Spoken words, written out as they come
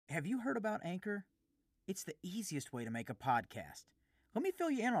Have you heard about Anchor? It's the easiest way to make a podcast. Let me fill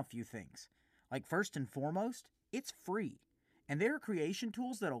you in on a few things. Like, first and foremost, it's free. And there are creation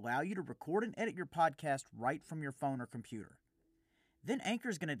tools that allow you to record and edit your podcast right from your phone or computer. Then Anchor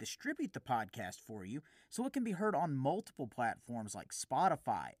is going to distribute the podcast for you so it can be heard on multiple platforms like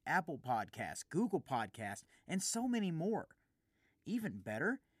Spotify, Apple Podcasts, Google Podcasts, and so many more. Even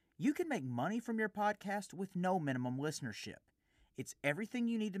better, you can make money from your podcast with no minimum listenership. It's everything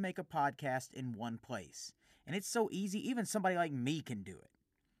you need to make a podcast in one place. And it's so easy, even somebody like me can do it.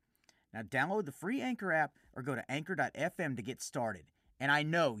 Now download the free Anchor app or go to anchor.fm to get started. And I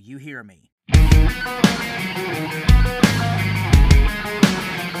know you hear me.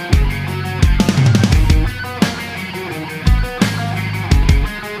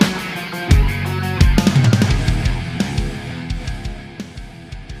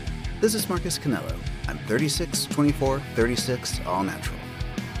 This is Marcus Canello. I'm 36, 24, 36, all natural.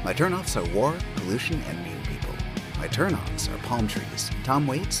 My turnoffs are war, pollution, and mean people. My turn-ons are palm trees, Tom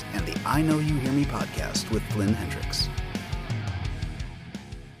Waits, and the I Know You Hear Me podcast with Flynn Hendricks.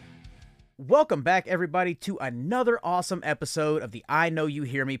 Welcome back, everybody, to another awesome episode of the I Know You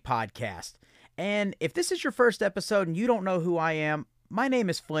Hear Me podcast. And if this is your first episode and you don't know who I am, my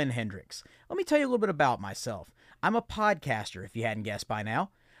name is Flynn Hendricks. Let me tell you a little bit about myself. I'm a podcaster, if you hadn't guessed by now.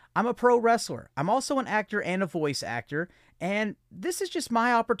 I'm a pro wrestler. I'm also an actor and a voice actor, and this is just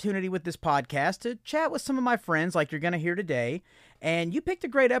my opportunity with this podcast to chat with some of my friends like you're going to hear today, and you picked a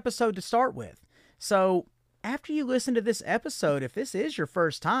great episode to start with. So after you listen to this episode, if this is your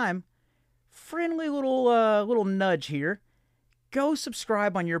first time, friendly little nudge here, go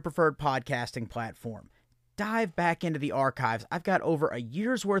subscribe on your preferred podcasting platform. Dive back into the archives. I've got over a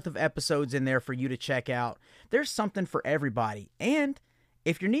year's worth of episodes in there for you to check out. There's something for everybody, and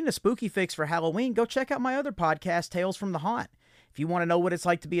if you're needing a spooky fix for Halloween, go check out my other podcast, Tales from the Haunt. If you want to know what it's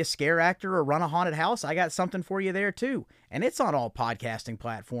like to be a scare actor or run a haunted house, I got something for you there too. And it's on all podcasting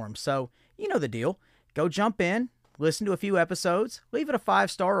platforms, so you know the deal. Go jump in, listen to a few episodes, leave it a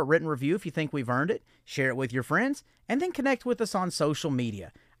 5-star or written review if you think we've earned it, share it with your friends, and then connect with us on social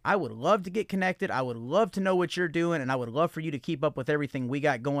media. I would love to get connected. I would love to know what you're doing, and I would love for you to keep up with everything we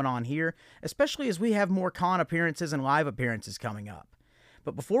got going on here, especially as we have more con appearances and live appearances coming up.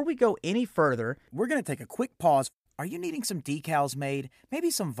 But before we go any further, we're going to take a quick pause. Are you needing some decals made?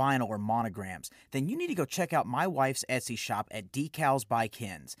 Maybe some vinyl or monograms? Then you need to go check out my wife's Etsy shop at Decals by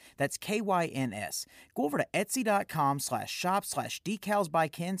Kins. That's Kyns. Go over to etsy.com/shop/decals by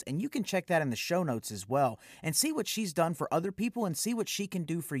Kins, and you can check that in the show notes as well and see what she's done for other people and see what she can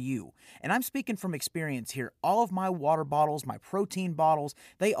do for you. And I'm speaking from experience here. All of my water bottles, my protein bottles,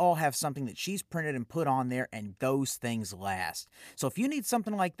 they all have something that she's printed and put on there, and those things last. So if you need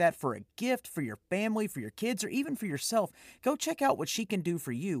something like that for a gift, for your family, for your kids, or even for yourself, go check out what she can do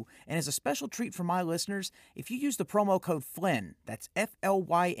for you. And as a special treat for my listeners, if you use the promo code Flynn, that's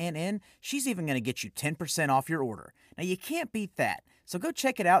FLYNN, she's even going to get you 10% off your order. Now you can't beat that, so go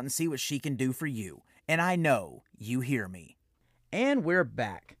check it out and see what she can do for you. And I know you hear me. And we're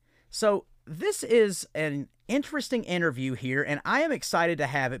back. So this is an interesting interview here, and I am excited to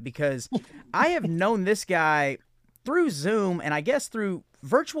have it because I have known this guy through Zoom and I guess through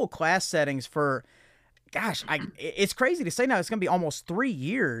virtual class settings for it's crazy to say now. It's going to be almost 3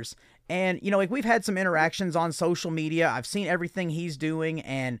 years. And, you know, like we've had some interactions on social media. I've seen everything he's doing.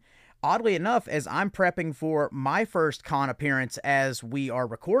 And oddly enough, as I'm prepping for my first con appearance as we are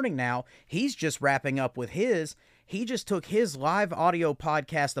recording now, he's just wrapping up with his. He just took his live audio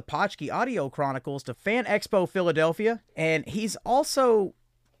podcast, the Potchkey Audio Chronicles, to Fan Expo Philadelphia. And he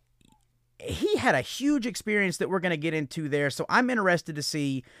had a huge experience that we're going to get into there, so I'm interested to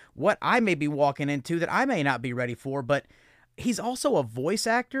see what I may be walking into that I may not be ready for, but he's also a voice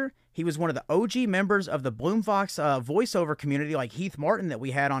actor. He was one of the OG members of the Bloomvox voiceover community like Heath Martin that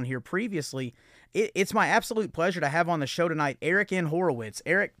we had on here previously. It's my absolute pleasure to have on the show tonight Eric N. Horowitz.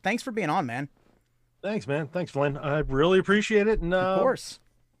 Eric, thanks for being on, man. Thanks, man. Thanks, Flynn. I really appreciate it. And, of course.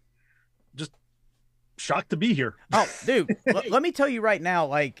 Just shocked to be here. Oh, dude, let me tell you right now,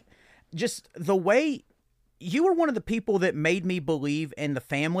 like, just the way you were one of the people that made me believe in the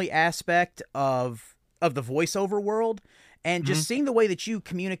family aspect of the voiceover world, and just seeing the way that you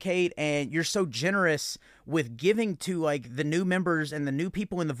communicate and you're so generous with giving to like the new members and the new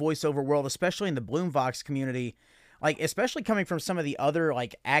people in the voiceover world, especially in the Bloomvox community, like especially coming from some of the other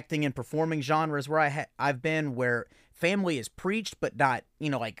like acting and performing genres where I've been, where family is preached but not, you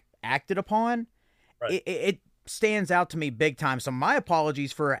know, like acted upon. Right. It stands out to me big time. So my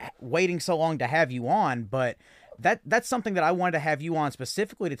apologies for waiting so long to have you on, but that's something that I wanted to have you on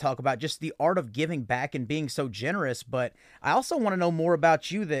specifically to talk about, just the art of giving back and being so generous. But I also want to know more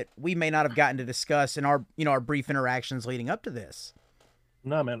about you that we may not have gotten to discuss in our, our brief interactions leading up to this.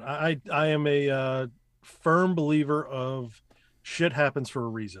 No, man, I am a firm believer of shit happens for a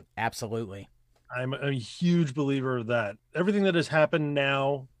reason. Absolutely. I'm a huge believer of that. Everything that has happened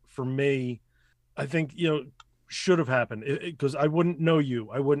now for me, I think, should have happened because I wouldn't know you.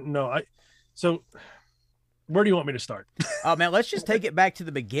 I wouldn't know. So where do you want me to start? Oh man, let's just take it back to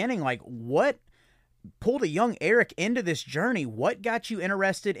the beginning. Like, what pulled a young Eric into this journey? What got you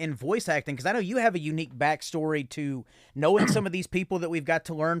interested in voice acting? Because I know you have a unique backstory to knowing some of these people that we've got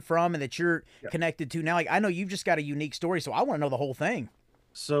to learn from and that you're connected to now. Like, I know you've just got a unique story, so I want to know the whole thing.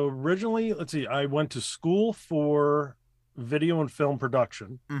 So originally, let's see, I went to school for video and film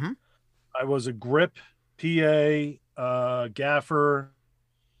production. Mm-hmm. I was a grip, PA, gaffer.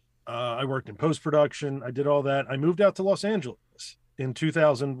 I worked in post-production. I did all that. I moved out to Los Angeles in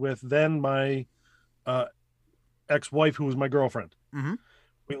 2000 with then my ex-wife, who was my girlfriend. Mm-hmm.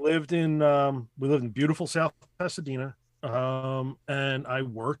 We lived in beautiful South Pasadena, and I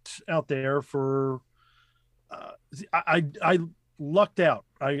worked out there for. I lucked out.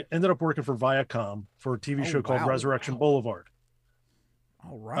 I ended up working for Viacom for a TV show called Resurrection Boulevard.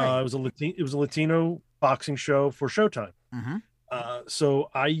 All right. It was a Latino boxing show for Showtime. Mm-hmm. So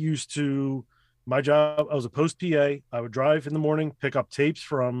I used to, my job, I was a post PA. I would drive in the morning, pick up tapes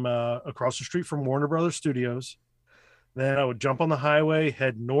from across the street from Warner Brothers Studios. Then I would jump on the highway,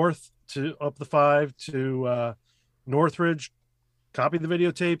 head north up the 5 to Northridge, copy the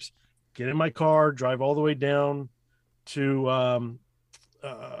videotapes, get in my car, drive all the way down to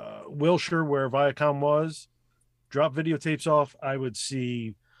Wilshire, where Viacom was, drop videotapes off. I would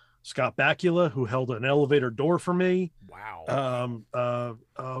see Scott Bakula, who held an elevator door for me. Wow.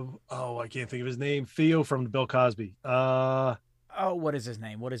 I can't think of his name. Theo from Bill Cosby. What is his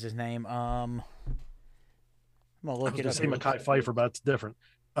name? I'm gonna look it up. Say Mekhi Phifer, but it's different.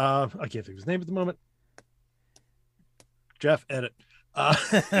 I can't think of his name at the moment. Jeff, edit.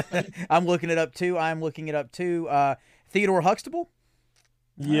 I'm looking it up too. Theodore Huxtable.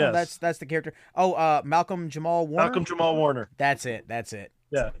 Yes, that's the character. Malcolm Jamal Warner. That's it.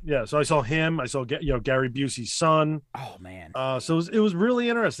 Yeah. So I saw him. I saw Gary Busey's son. Oh man. So it was really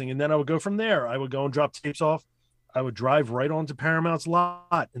interesting. And then I would go from there. I would go and drop tapes off. I would drive right onto Paramount's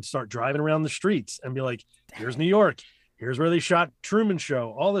lot and start driving around the streets and be like, "Here's New York. Here's where they shot Truman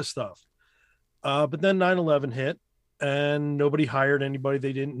Show. All this stuff." But then 9/11 hit, and nobody hired anybody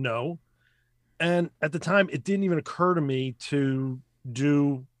they didn't know. And at the time, it didn't even occur to me to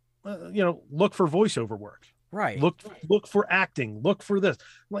do, look for voiceover work. Right. Look for acting. Look for this.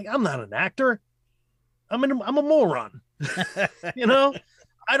 I'm not an actor. I'm a moron.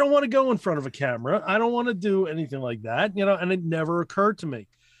 I don't want to go in front of a camera. I don't want to do anything like that. And it never occurred to me.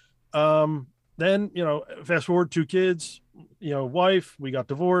 Then, fast forward 2 kids, wife, we got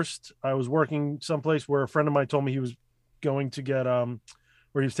divorced. I was working someplace where a friend of mine told me he was going to get,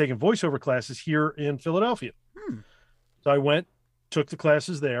 where he was taking voiceover classes here in Philadelphia. So I went, took the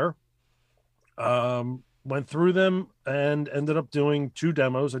classes there, went through them, and ended up doing 2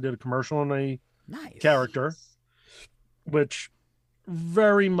 demos. I did a commercial and a character, which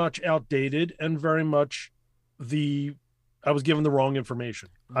very much outdated and very much I was given the wrong information.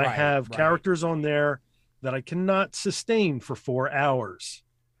 I have characters on there that I cannot sustain for 4 hours.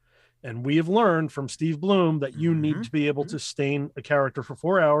 And we have learned from Steve Bloom that you need to be able to sustain a character for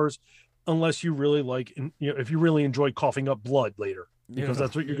 4 hours unless you really if you really enjoy coughing up blood later, because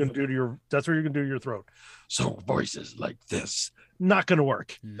that's what you're going to do to your throat. So voices like this, not going to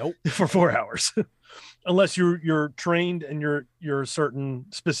work. Nope. For 4 hours. Unless you're trained and you're certain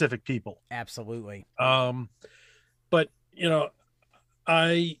specific people. Absolutely. But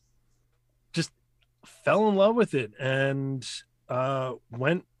I just fell in love with it and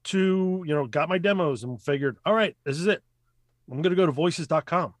went to, got my demos and figured, all right, this is it. I'm going to go to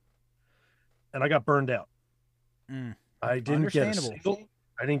voices.com. And I got burned out. I didn't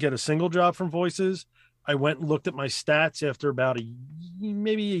get a single job from Voices. I went and looked at my stats after about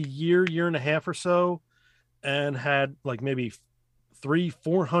maybe a year and a half or so, and had maybe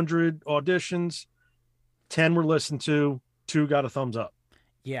 300-400 auditions. 10 were listened to, 2 got a thumbs up.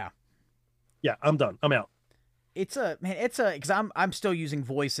 Yeah, I'm done. I'm out. Because I'm still using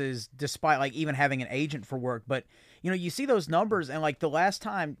Voices despite even having an agent for work. But you see those numbers, and the last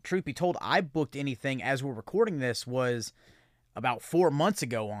time, truth be told, I booked anything as we're recording this was about 4 months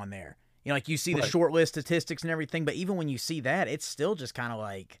ago on there. You see the short list statistics and everything, but even when you see that, it's still just kind of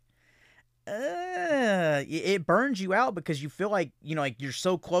it burns you out because you feel like you're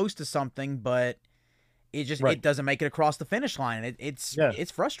so close to something, but it doesn't make it across the finish line.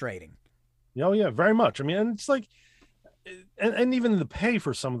 It's frustrating. Oh yeah, very much. I mean, and it's like, and even the pay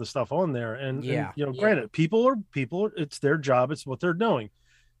for some of the stuff on there, and granted, people are, it's their job, it's what they're doing.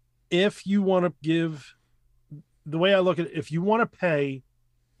 If you want to give, the way I look at it, if you want to pay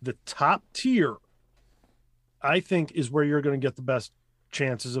the top tier, I think is where you're going to get the best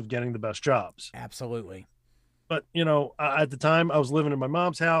chances of getting the best jobs. Absolutely. But, at the time I was living in my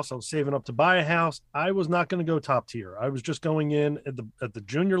mom's house, I was saving up to buy a house. I was not going to go top tier. I was just going in at the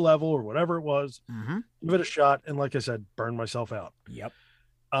junior level or whatever it was, give it a shot. And like I said, burn myself out. Yep.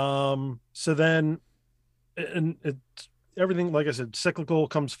 So then, and it's everything, like I said, cyclical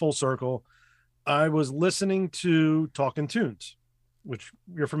comes full circle. I was listening to Talking Tunes, which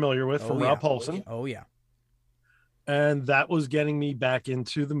you're familiar with, from Rob Paulson. Oh yeah. And that was getting me back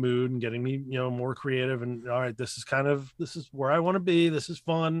into the mood and getting me, more creative. And all right, this is where I want to be. This is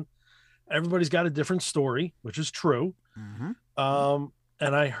fun. Everybody's got a different story, which is true. And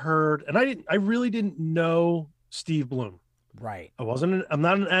I heard, and I really didn't know Steve Bloom. Right. I'm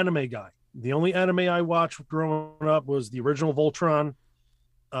not an anime guy. The only anime I watched growing up was the original Voltron,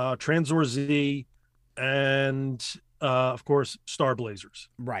 Transor Z, and of course, Star Blazers.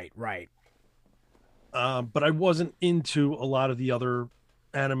 Right. But I wasn't into a lot of the other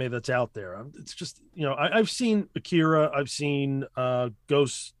anime that's out there. It's just, I've seen Akira. I've seen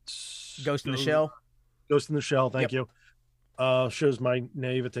Ghost in the Shell. Ghost in the Shell. Thank you. Shows my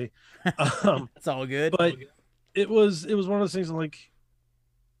naivety. It's all good. But it was one of those things I'm like,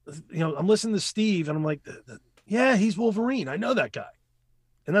 I'm listening to Steve and I'm like, yeah, he's Wolverine. I know that guy.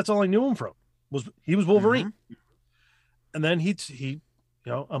 And that's all I knew him from, he was Wolverine. And then he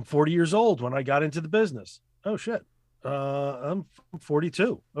I'm 40 years old when I got into the business. Oh shit. I'm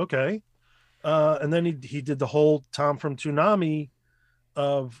 42. Okay. And then he did the whole Tom from Toonami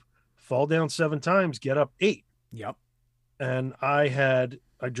of fall down 7 times, get up 8. Yep. And I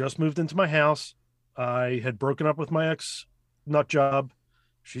just moved into my house. I had broken up with my ex nut job.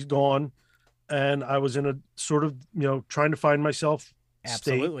 She's gone. And I was in a sort of, trying to find myself.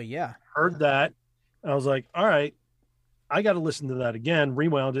 Absolutely. State. Yeah. Heard that. I was like, all right, I got to listen to that again,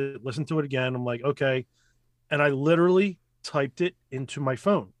 rewound it, listen to it again. I'm like, okay. And I literally typed it into my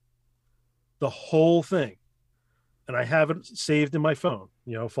phone, the whole thing. And I have it saved in my phone,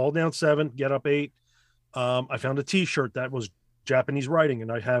 fall down 7, get up 8. I found a t-shirt that was Japanese writing,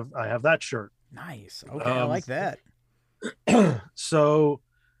 and I have that shirt. Nice. Okay. I like that. So,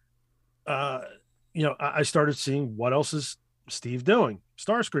 I started seeing what else is Steve doing.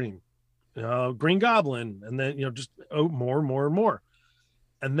 Starscream, Green Goblin, and then just more and more.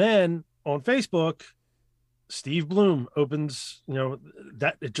 And then on Facebook, Steve Bloom opens,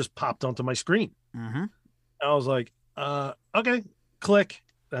 that it just popped onto my screen. I was like, okay, click,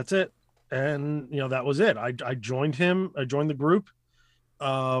 that's it. And that was it. I joined him. I joined the group.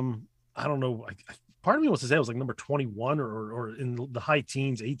 I don't know. Part of me wants to say it was like number 21 or in the high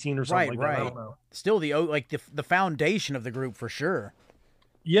teens, 18 or something that. I don't know. Still the foundation of the group for sure.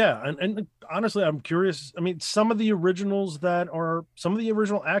 Yeah, and honestly, I'm curious. I mean, some of the original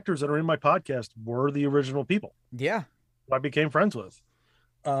actors that are in my podcast were the original people. Yeah, I became friends with.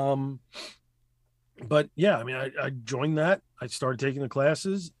 But yeah, I mean, I joined that. I started taking the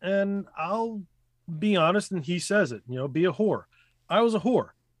classes, and I'll be honest, and he says it. Be a whore. I was a whore.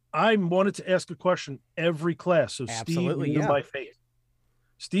 I wanted to ask a question every class, so Absolutely, Steve knew my face.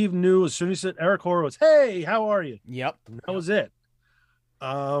 Steve knew as soon as he said Eric Horowitz, hey, how are you? Yep, and that was it.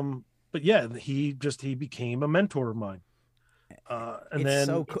 But yeah, he became a mentor of mine. And then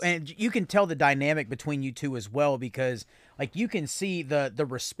so cool. And you can tell the dynamic between you two as well, because like you can see the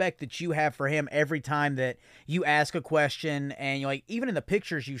respect that you have for him every time that you ask a question, and like even in the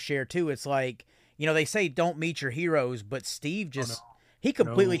pictures you share too, it's like, they say don't meet your heroes, but Steve just he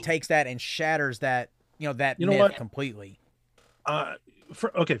completely takes that and shatters that, that myth completely.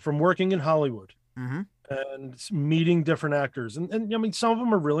 From working in Hollywood. And meeting different actors, and I mean, some of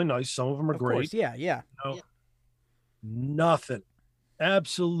them are really nice, some of them are great. Course, yeah. Nothing,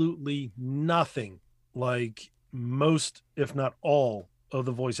 absolutely nothing like most, if not all, of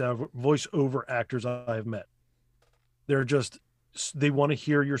the voiceover actors I have met. They want to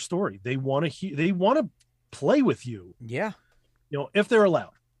hear your story. They want to play with you. Yeah, if they're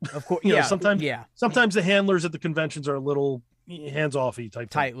allowed. Of course, Sometimes the handlers at the conventions are a little hands-offy type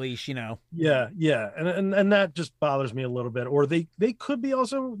tight thing. Leash, Yeah. And that just bothers me a little bit. Or they could be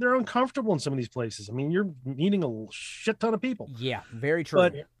also, they're uncomfortable in some of these places. I mean, you're meeting a shit ton of people. Yeah, very true.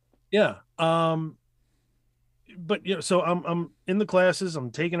 But yeah. But so I'm in the classes,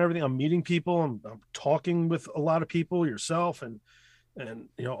 I'm taking everything, I'm meeting people, I'm talking with a lot of people, yourself and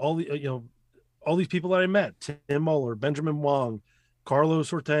all the all these people that I met, Tim Muller, Benjamin Wong,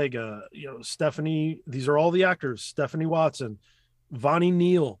 Carlos Ortega, Stephanie, these are all the actors, Stephanie Watson, Vonnie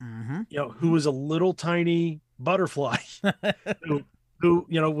Neal, Mm-hmm. Who was a little tiny butterfly who,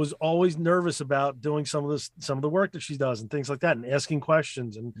 was always nervous about doing some of the work that she does and things like that, and asking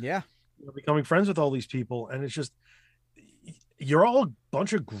questions and Yeah. becoming friends with all these people. And it's just, you're all a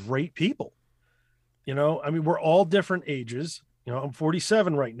bunch of great people. I mean, we're all different ages. I'm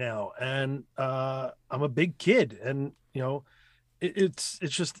 47 right now, and I'm a big kid, and it's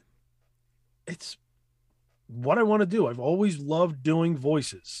what I want to do. I've always loved doing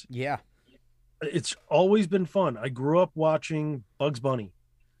voices. Yeah. It's always been fun. I grew up watching Bugs Bunny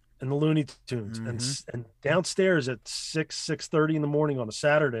and the Looney Tunes, and downstairs at 6:30 in the morning on a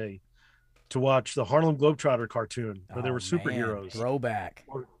Saturday to watch the Harlem Globetrotter cartoon where they were superheroes. Man. Throwback.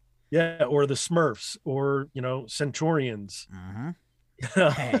 Or the Smurfs, or Centurions.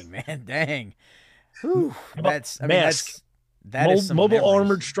 Dang, man, dang. Whew. That is some Mobile memories.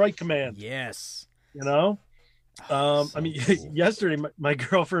 Armored Strike Command. Yes. I mean, yesterday my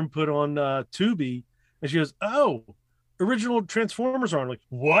girlfriend put on Tubi, and she goes, "Oh, original Transformers are on." I'm like,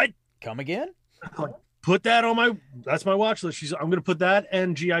 what? Come again? I'm like, put that on that's my watch list. I'm going to put that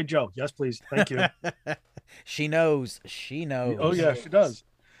and G.I. Joe. Yes, please. Thank you. She knows. Oh yeah, she does.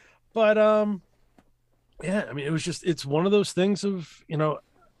 But yeah, I mean, it's one of those things of,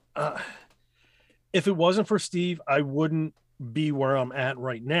 if it wasn't for Steve, I wouldn't be where I'm at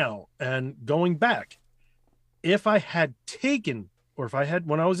right now. And going back, if I had taken, or if I had,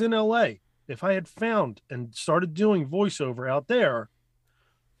 when I was in LA, if I had found and started doing voiceover out there,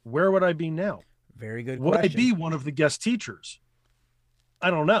 where would I be now? Very good Would question. I be one of the guest teachers?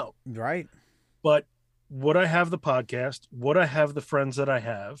 I don't know. Right. But would I have the podcast? Would I have the friends that I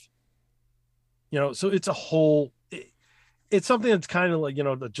have? So it's it's something that's kind of like,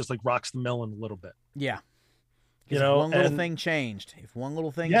 that just like rocks the melon a little bit. Yeah. If one little thing changed. If one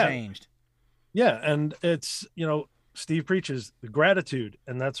little thing changed. Yeah. And it's, Steve preaches the gratitude.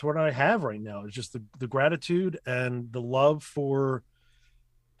 And that's what I have right now. It's just the gratitude and the love for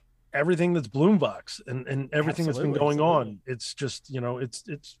everything that's Bloombox and everything that's been going on. It's just,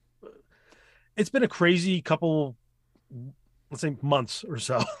 it's been a crazy couple, let's say, months or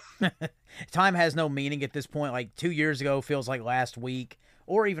so. Time has no meaning at this point. Like 2 years ago feels like last week,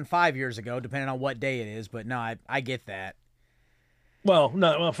 or even 5 years ago, depending on what day it is. But no, I get that. Well,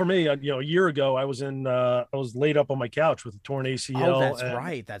 no, for me, a year ago, I was laid up on my couch with a torn ACL. Oh, that's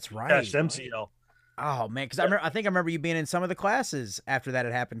right. Patched MCL. Oh man, because I think I remember you being in some of the classes after that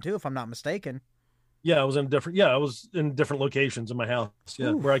had happened too, if I'm not mistaken. Yeah, I was in different locations in my house. Yeah,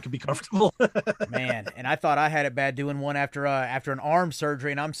 Ooh. Where I could be comfortable. Man, and I thought I had it bad doing one after an arm surgery,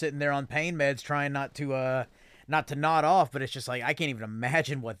 and I'm sitting there on pain meds trying not to nod off, but it's just like I can't even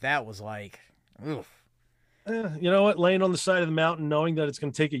imagine what that was like. Oof. You know what? Laying on the side of the mountain, knowing that it's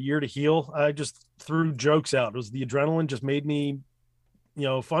going to take a year to heal, I just threw jokes out. It was the adrenaline just made me,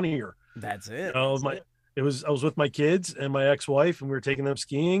 funnier. That's it. I was with my kids and my ex-wife, and we were taking them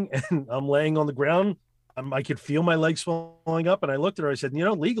skiing, and I'm laying on the ground. I could feel my legs swelling up, and I looked at her. I said,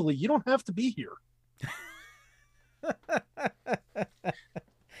 legally, you don't have to be here.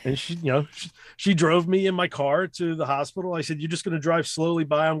 And she drove me in my car to the hospital. I said, "You're just going to drive slowly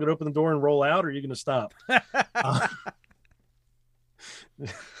by. I'm going to open the door and roll out, or are you going to stop?"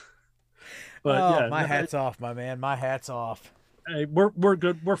 But my hat's off, my man. My hat's off. Hey, we're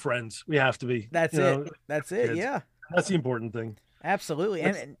good. We're friends. We have to be. That's it. That's it. Kids. Yeah. That's the important thing. Absolutely.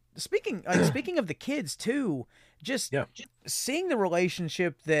 And speaking of the kids too, just seeing the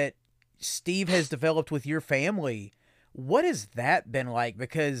relationship that Steve has developed with your family, what has that been like?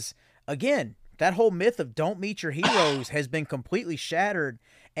 Because again, that whole myth of don't meet your heroes has been completely shattered.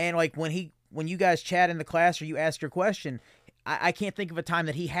 And like when you guys chat in the class or you ask your question, I can't think of a time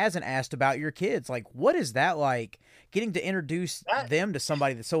that he hasn't asked about your kids. Like, what is that like, getting to introduce them to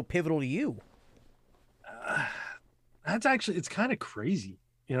somebody that's so pivotal to you? That's actually, it's kind of crazy,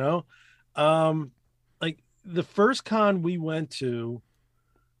 like the first con we went to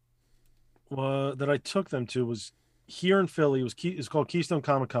that I took them to was here in Philly. It's called Keystone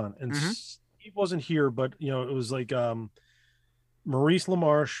Comic-Con, and Steve wasn't here, but it was like Maurice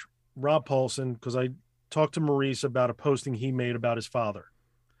LaMarche, Rob Paulson, because I talked to Maurice about a posting he made about his father.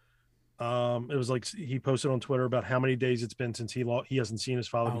 It was like he posted on Twitter about how many days it's been since he hasn't seen his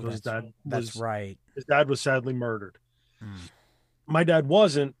father because his dad was sadly murdered. My dad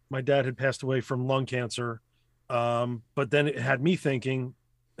wasn't. My dad had passed away from lung cancer. But then it had me thinking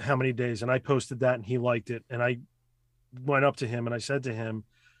how many days, and I posted that and he liked it. And I went up to him and I said to him,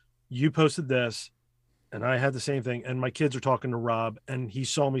 "You posted this. And I had the same thing. And my kids are talking to Rob, and he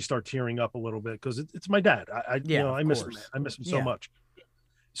saw me start tearing up a little bit because it's my dad. I miss him. I miss him so much.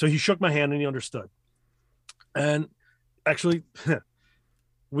 So he shook my hand and he understood. And actually,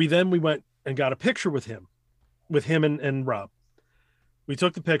 we went and got a picture with him and Rob. We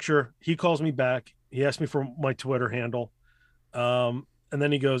took the picture. He calls me back. He asked me for my Twitter handle. And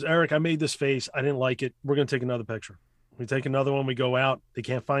then he goes, Eric, I made this face. I didn't like it. We're going to take another picture. We take another one. We go out. They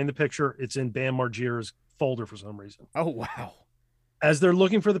can't find the picture. It's in Bam Margera's folder for some reason. Oh, wow. As they're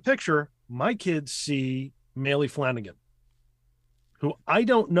looking for the picture, my kids see Maley Flanagan, who I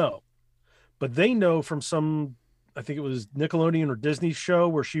don't know, but they know from some, I think it was Nickelodeon or Disney show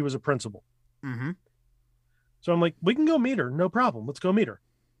where she was a principal. Mm-hmm. So I'm like, we can go meet her. No problem. Let's go meet her.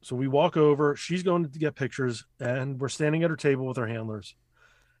 So we walk over. She's going to get pictures, and we're standing at her table with her handlers.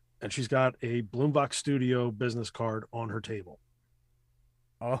 And she's got a Bloombox Studio business card on her table.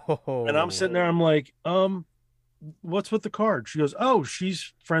 Oh. And I'm sitting there. I'm like, what's with the card? She goes, oh,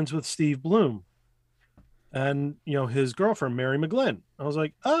 she's friends with Steve Bloom and, his girlfriend, Mary McGlynn. I was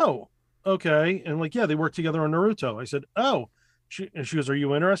like, oh, okay. And like, yeah, they work together on Naruto. I said, oh, she goes, are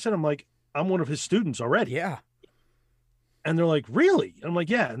you interested? I'm like, I'm one of his students already. Yeah. And they're like, really? And I'm like,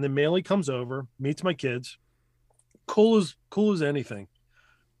 yeah. And then Maley comes over, meets my kids. Cool as anything.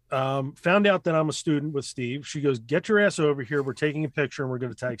 Found out that I'm a student with Steve. She goes, get your ass over here. We're taking a picture and we're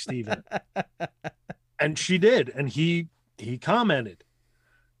going to tag Steve in it. And she did. And he commented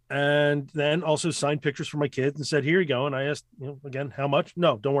and then also signed pictures for my kids and said, here you go. And I asked, again, how much?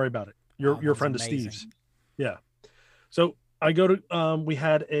 No, don't worry about it. You're a friend of Steve's. Yeah. So I go to, we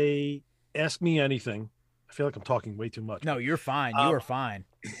had a Ask Me Anything. I feel like I'm talking way too much. No, you're fine. You are fine.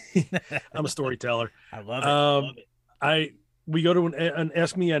 I'm a storyteller. I love it. We go to an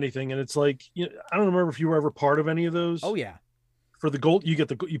Ask Me Anything, and it's like, I don't remember if you were ever part of any of those. Oh yeah. For the gold, you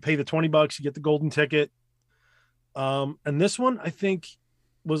pay the $20, you get the golden ticket. And this one, I think,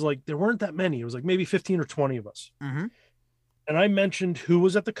 was like, there weren't that many. It was like maybe 15 or 20 of us. Mm-hmm. And I mentioned who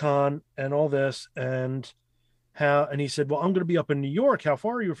was at the con and all this and how, and he said, well, I'm going to be up in New York. How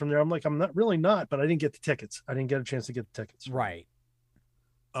far are you from there? I'm like, I'm not, but I didn't get the tickets. I didn't get a chance to get the tickets. Right.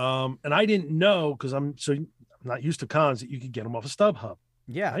 And I didn't know, because I'm not used to cons, that you could get them off of StubHub.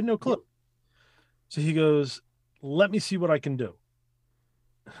 Yeah. I had no clue. So he goes, let me see what I can do.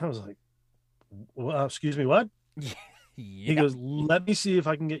 I was like, well, excuse me, what? Yeah. He goes, let me see if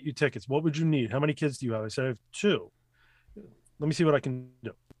I can get you tickets. What would you need? How many kids do you have? I said, I have 2. Let me see what I can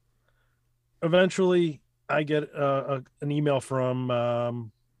do. Eventually, I get an email from, I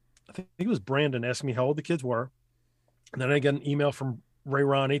think it was Brandon, asking me how old the kids were. And then I get an email from Ray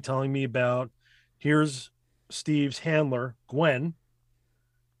Ronnie telling me about, here's Steve's handler, Gwen.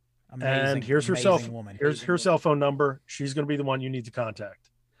 And here's her here's her cell phone number. She's going to be the one you need to contact.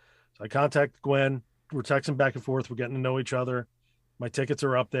 So I contact Gwen. We're texting back and forth. We're getting to know each other. My tickets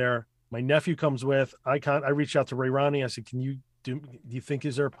are up there. My nephew comes with. I reached out to Ray Ronnie. I said, do you think,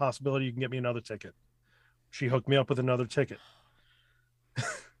 is there a possibility you can get me another ticket? She hooked me up with another ticket.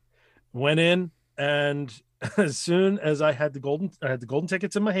 Went in, and as soon as I had the golden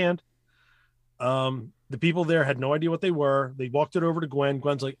tickets in my hand, the people there had no idea what they were. They walked it over to Gwen.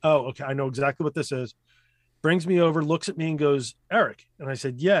 Gwen's like, oh, okay, I know exactly what this is. Brings me over, looks at me and goes, Eric. And I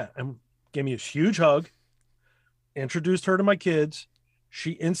said, yeah. And gave me a huge hug, introduced her to my kids.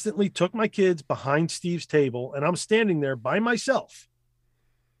 She instantly took my kids behind Steve's table, and I'm standing there by myself.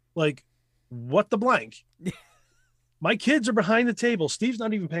 Like, what the blank? My kids are behind the table. Steve's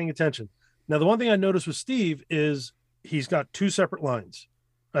not even paying attention. Now, the one thing I noticed with Steve is he's got 2 separate lines.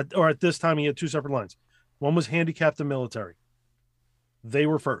 Or at this time, he had 2 separate lines. One was handicapped and military. They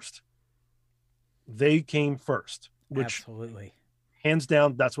were first. They came first, which absolutely, hands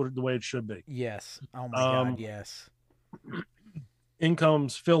down, that's the way it should be. Yes. Oh my God. Yes. In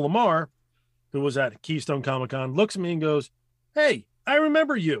comes Phil Lamar, who was at Keystone Comic-Con, looks at me and goes, hey, I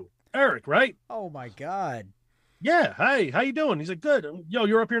remember you, Eric, right? Oh my God. Yeah. Hey, how you doing? He's like, good. Yo,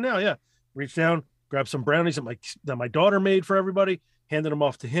 you're up here now. Yeah. Reached down, grabbed some brownies that my daughter made for everybody, handed them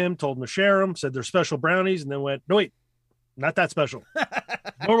off to him, told him to share them, said they're special brownies, and then went, no, wait, not that special.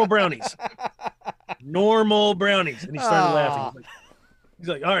 Normal brownies. Normal brownies. And he started laughing. He's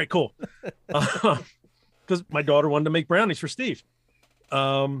like, all right, cool. Because my daughter wanted to make brownies for Steve.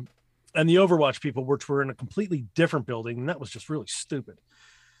 And the Overwatch people, which were in a completely different building, and that was just really stupid.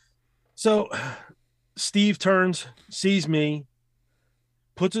 So Steve turns, sees me,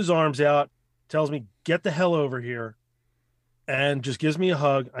 puts his arms out, tells me, get the hell over here, and just gives me a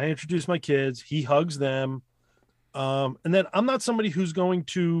hug. I introduce my kids. He hugs them. And then I'm not somebody who's going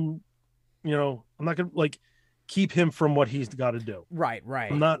to, I'm not going to keep him from what he's got to do. Right.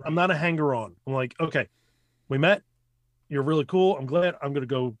 I'm not a hanger on. I'm like, okay, we met. You're really cool. I'm glad. I'm going to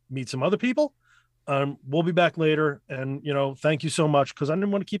go meet some other people. We'll be back later. And, thank you so much. Cause I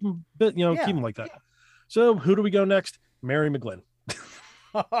didn't want to keep him, keep him like that. Yeah. So who do we go next? Mary McGlynn.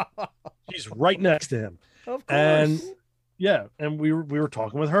 She's right next to him. Of course. And yeah. And we were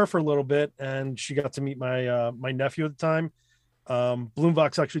talking with her for a little bit, and she got to meet my, my nephew at the time.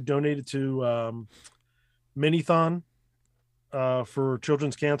 Bloomvox actually donated to, Minithon, for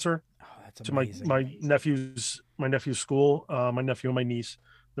children's cancer. Oh, that's to amazing. my nephew's school. My nephew and my niece,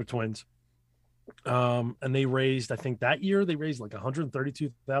 they're twins. And they raised, I think that year they raised like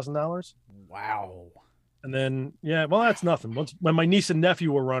 $132,000. Wow. And then, well, that's nothing. When my niece and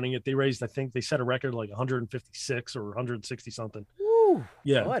nephew were running it, they raised, I think they set a record like 156 or 160 something. Woo,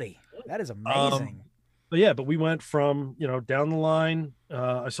 yeah, buddy, that is amazing. But we went from, down the line.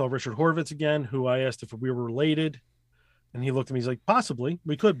 I saw Richard Horowitz again, who I asked if we were related. And he looked at me, he's like, possibly,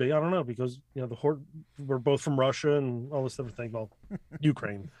 we could be. I don't know, because, we're both from Russia and all this other thing. Well,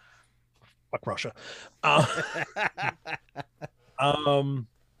 Ukraine. Fuck Russia.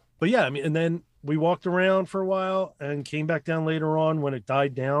 But yeah, I mean, and then we walked around for a while and came back down later on when it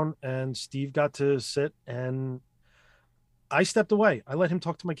died down, and Steve got to sit, and I stepped away. I let him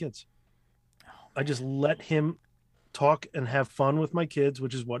talk to my kids. I just let him talk and have fun with my kids,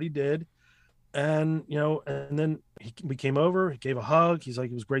 which is what he did. And, and then we came over, he gave a hug. He's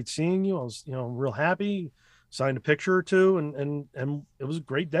like, it was great seeing you. I was, real happy, signed a picture or two, and it was a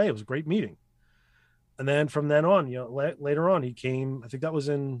great day. It was a great meeting. And then from then on, later on, he came, I think that was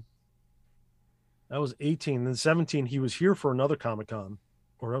 18. Then 17, he was here for another Comic-Con,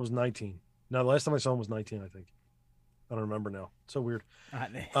 or that was 19. No, the last time I saw him was 19, I think. I don't remember now. So weird.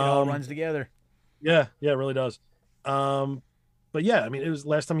 It all runs together. Yeah, it really does. But yeah, I mean, it was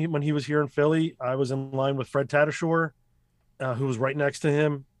last time when he was here in Philly, I was in line with Fred Tatasciore, who was right next to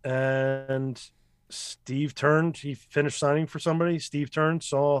him. And Steve turned, he finished signing for somebody. Steve turned,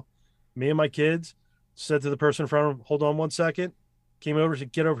 saw me and my kids, said to the person in front of him, hold on one second, came over,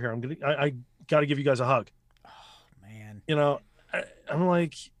 said, get over here. I got to give you guys a hug. Oh, man. I'm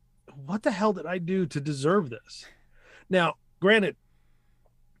like, what the hell did I do to deserve this? Now, granted,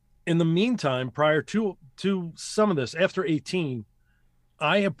 in the meantime, prior to some of this, after 18,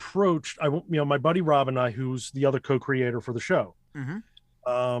 I approached, my buddy Rob and I, who's the other co-creator for the show. Mm-hmm.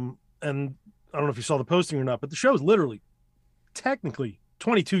 And I don't know if you saw the posting or not, but the show is literally technically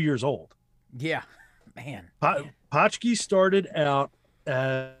 22 years old. Yeah, man. Potchki started out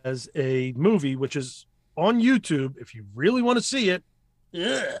as a movie, which is on YouTube. If you really want to see it,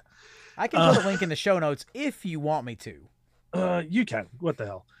 yeah. I can put a link in the show notes if you want me to. You can. What the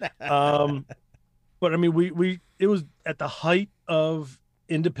hell? But I mean, it was at the height of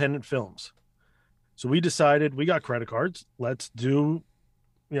independent films. So we decided, we got credit cards. Let's do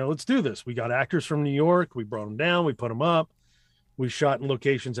this. We got actors from New York. We brought them down. We put them up. We shot in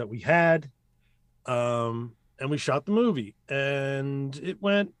locations that we had. And we shot the movie, and it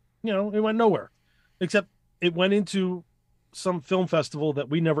went nowhere, except it went into some film festival that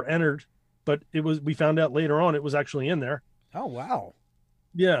we never entered, but we found out later on it was actually in there. Oh, wow.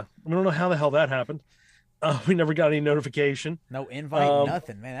 Yeah. I don't know how the hell that happened. We never got any notification. No invite,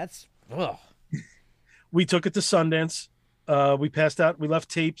 nothing, man. That's, ugh. We took it to Sundance. We passed out, we left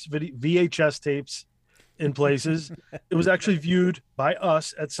tapes, VHS tapes in places. It was actually viewed by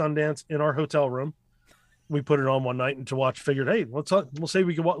us at Sundance in our hotel room. We put it on one night and to watch, figured, hey, we'll say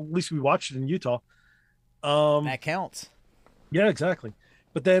we could, at least we watched it in Utah. That counts. Yeah, exactly.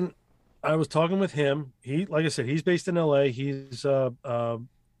 But then I was talking with him. He, like I said, he's based in LA. He's a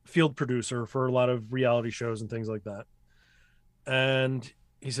field producer for a lot of reality shows and things like that. And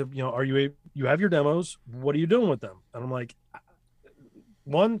he said, you have your demos. What are you doing with them? And I'm like,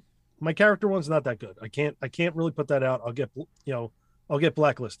 my character one's not that good. I can't really put that out. I'll get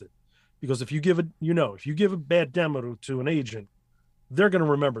blacklisted, because if you give a bad demo to an agent, they're going to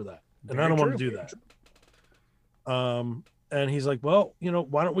remember that. And I don't want to do that. And he's like, well,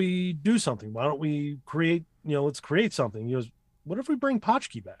 why don't we do something? Why don't we let's create something. He goes, what if we bring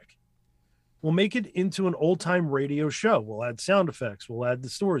Potchki back? We'll make it into an old time radio show. We'll add sound effects. We'll add the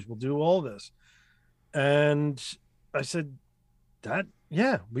stories. We'll do all this. And I said,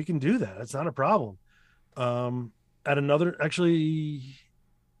 we can do that. That's not a problem. One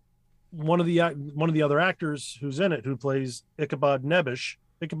of the other actors who's in it, who plays Ichabod Mortimer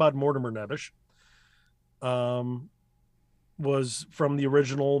Nebish, was from the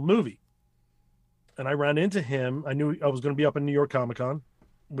original movie. And I ran into him. I knew I was going to be up in New York Comic-Con.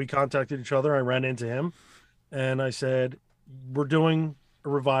 We contacted each other. I ran into him and I said, we're doing a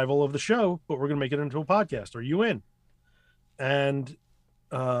revival of the show, but we're going to make it into a podcast. Are you in? And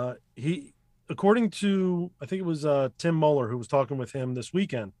he according to, I think it was Tim Muller who was talking with him this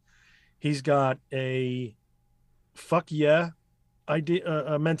weekend, he's got a fuck yeah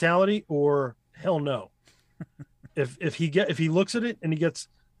idea, mentality, or hell no. if he looks at it and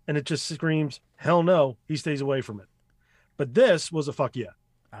it just screams hell no, he stays away from it. But this was a fuck yeah.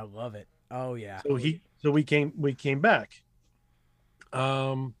 I love it. Oh yeah. So we came back.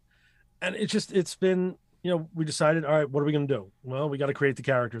 And it's been, we decided, all right, what are we going to do? Well, we got to create the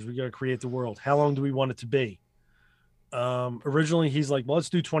characters. We got to create the world. How long do we want it to be? Originally he's like, well, let's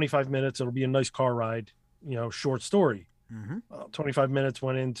do 25 minutes. It'll be a nice car ride, short story. 25 minutes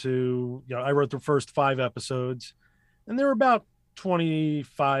went into, I wrote the first 5 episodes, and they were about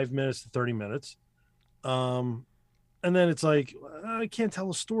 25 minutes to 30 minutes. And then it's like, I can't tell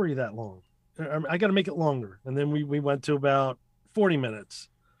a story that long. I got to make it longer. And then we went to about 40 minutes.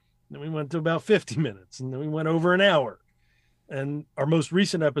 Then we went to about 50 minutes, and then we went over an hour. And our most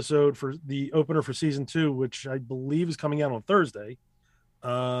recent episode for the opener for season 2, which I believe is coming out on Thursday.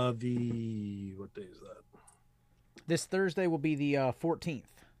 What day is that? This Thursday will be the 14th.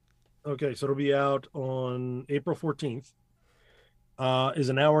 Okay, so it'll be out on April 14th. Is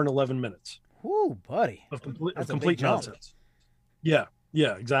an hour and 11 minutes. Whoo, buddy. Of complete nonsense. Yeah,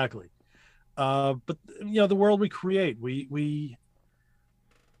 exactly. But the world we create, we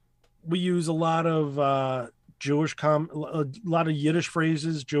use a lot of a lot of Yiddish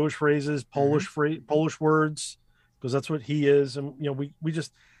phrases, Jewish phrases, Polish words, because that's what he is. And we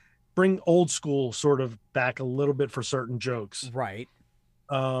just bring old school sort of back a little bit for certain jokes. Right.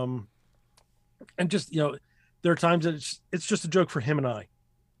 And just, there are times that it's just a joke for him and I,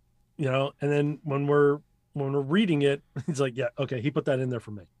 and then when we're reading it, he's like, yeah, okay, he put that in there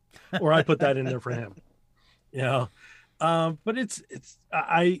for me, or I put that in there for him. But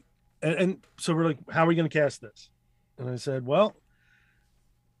and so we're like, how are we going to cast this? And I said, well,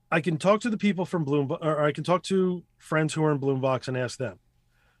 I can talk to the people from Bloombox, or I can talk to friends who are in Bloombox and ask them,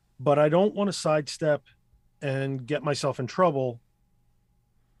 but I don't want to sidestep and get myself in trouble.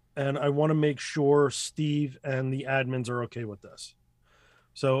 And I want to make sure Steve and the admins are okay with this.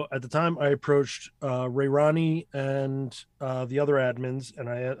 So at the time I approached Ray Ronnie and the other admins, and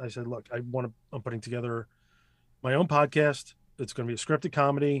I said, look, I'm putting together my own podcast. It's going to be a scripted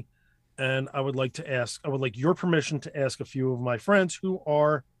comedy. And I would like your permission to ask a few of my friends who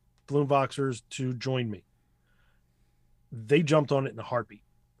are Bloomboxers to join me. They jumped on it in a heartbeat.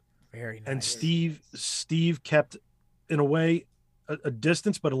 Very nice. And Steve kept, in a way, a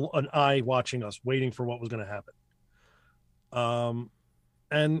distance, but an eye watching us, waiting for what was going to happen. I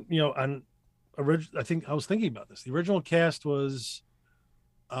think I was thinking about this. The original cast was,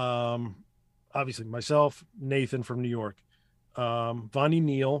 obviously myself, Nathan from New York, Vonnie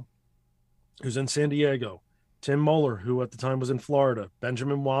Neal, who's in San Diego, Tim Muller, who at the time was in Florida,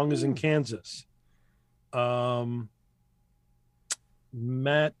 Benjamin Wong is in Kansas,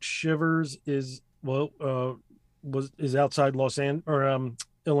 Matt Shivers is outside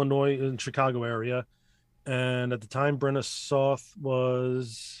Illinois, in Chicago area, and at the time Brenna Soth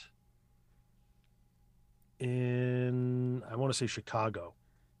was in, I want to say, Chicago.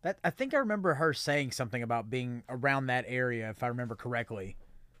 That, I think I remember her saying something about being around that area, if I remember correctly.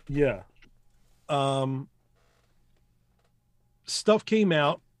 Yeah. Stuff came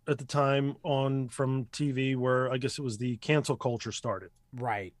out at the time from TV where I guess it was the cancel culture started.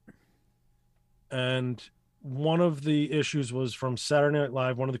 Right. And one of the issues was from Saturday Night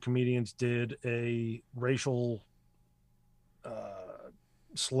Live. One of the comedians did a racial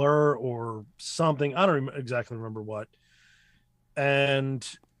slur or something. I don't exactly remember what. And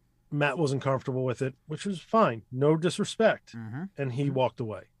Matt wasn't comfortable with it, which was fine. No disrespect. And he walked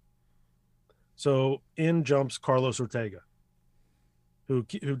away. So in jumps Carlos Ortega, who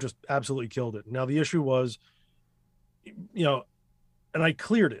just absolutely killed it. Now the issue was, and I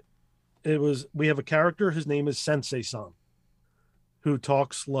cleared it. We have a character. His name is Sensei-san, who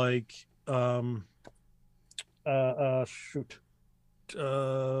talks like, William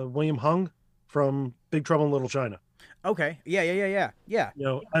Hung from Big Trouble in Little China. Okay. Yeah.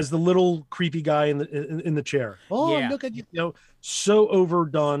 As the little creepy guy in the chair. Oh, yeah. Look at you. So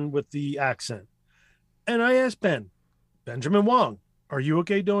overdone with the accent. And I asked Benjamin Wong, are you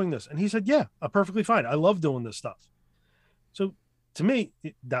okay doing this? And he said, yeah, I'm perfectly fine. I love doing this stuff. So to me,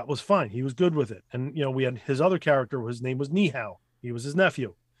 that was fine. He was good with it. And, we had his other character, his name was Nihao. He was his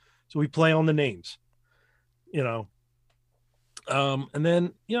nephew. So we play on the names, and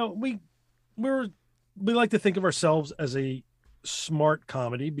then, we like to think of ourselves as a smart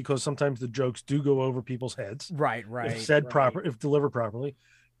comedy because sometimes the jokes do go over people's heads. Right. If said proper, if delivered properly.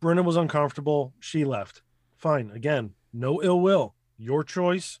 Brenna was uncomfortable. She left. Fine. Again, no ill will. Your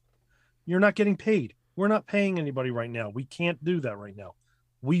choice. You're not getting paid. We're not paying anybody right now. We can't do that right now.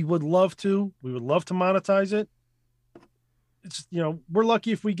 We would love to. We would love to monetize it. It's, we're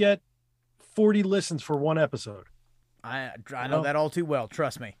lucky if we get 40 listens for one episode. I know that all too well.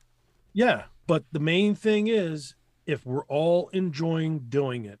 Trust me. Yeah. But the main thing is, if we're all enjoying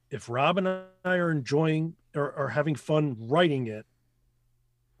doing it, if Rob and I are enjoying or having fun writing it,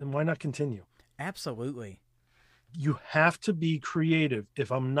 then why not continue? Absolutely. You have to be creative.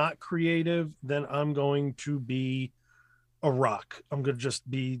 If I'm not creative, then I'm going to be a rock. I'm going to just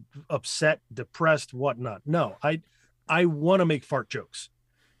be upset, depressed, whatnot. No, I want to make fart jokes.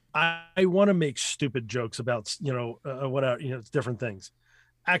 I want to make stupid jokes about, whatever, different things.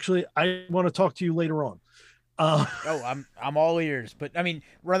 Actually, I want to talk to you later on. I'm all ears. But I mean,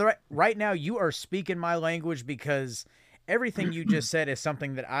 right now you are speaking my language, because everything you just said is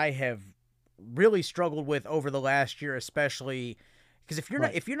something that I have really struggled with over the last year, especially because if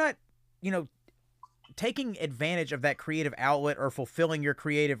you're not, taking advantage of that creative outlet or fulfilling your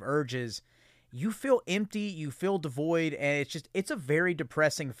creative urges, you feel empty, you feel devoid, and it's a very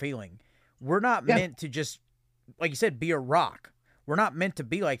depressing feeling. We're not meant to just, like you said, be a rock. We're not meant to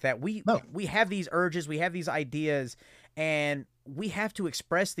be like that. We have these urges, we have these ideas, and we have to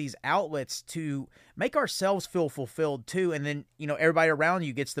express these outlets to make ourselves feel fulfilled too. And then, everybody around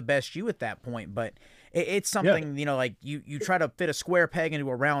you gets the best you at that point. But it's something, like you try to fit a square peg into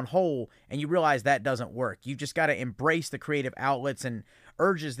a round hole, and you realize that doesn't work. You just got to embrace the creative outlets and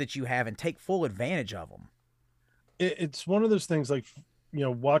urges that you have and take full advantage of them. It's one of those things, like,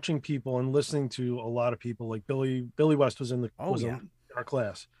 watching people and listening to a lot of people, like Billy West was in our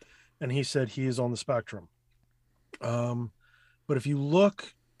class, and he said he is on the spectrum. But if you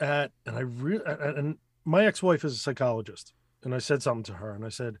look at, and my ex-wife is a psychologist, and I said something to her, and I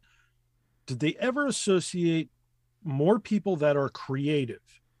said, did they ever associate more people that are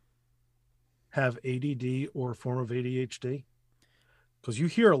creative have ADD or a form of ADHD? Because you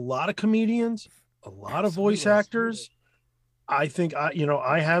hear a lot of comedians, a lot of voice actors. I think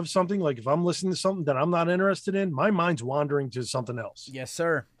I have something, like, if I'm listening to something that I'm not interested in, my mind's wandering to something else. Yes,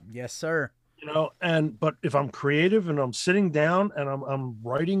 sir. Yes, sir. But if I'm creative and I'm sitting down and I'm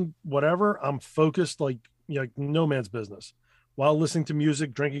writing whatever, I'm focused like no man's business, while listening to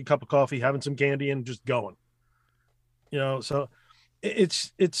music, drinking a cup of coffee, having some candy, and just going. So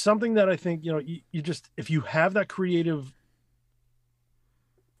it's something that I think, you just, if you have that creative,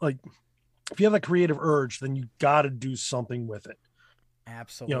 if you have that creative urge, then you got to do something with it.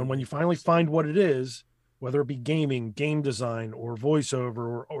 Absolutely. And when you finally find what it is, whether it be gaming, game design, or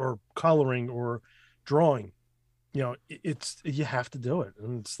voiceover, or coloring, or drawing, you have to do it.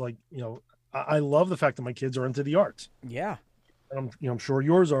 And it's like, I love the fact that my kids are into the arts. Yeah. I'm sure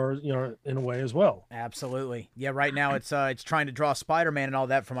yours are, in a way as well. Absolutely. Yeah. Right now it's trying to draw Spider-Man and all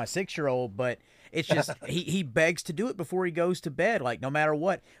that for my 6-year-old, but it's just, he begs to do it before he goes to bed. Like, no matter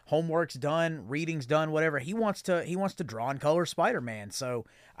what, homework's done, reading's done, whatever, he wants to draw and color Spider-Man. So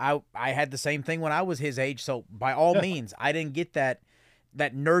I had the same thing when I was his age. So by all means, I didn't get that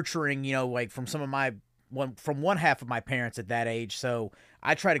nurturing, like from from one half of my parents at that age. So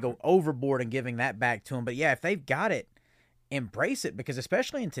I try to go overboard in giving that back to them. But yeah, if they've got it, embrace it, because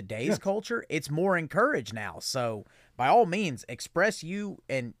especially in today's culture, it's more encouraged now. So by all means, express you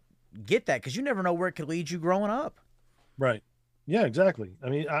and get that, because you never know where it could lead you growing up. Right. Yeah, exactly. I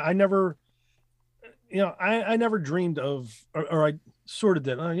mean, I never, I never dreamed of, or I sort of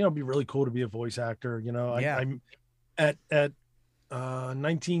did, it'd be really cool to be a voice actor. I'm at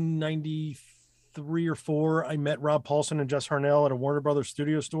 1993 or 4, I met Rob Paulson and Jess Harnell at a Warner Brothers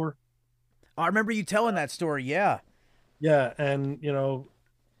studio store. I remember you telling that story. Yeah. Yeah. And,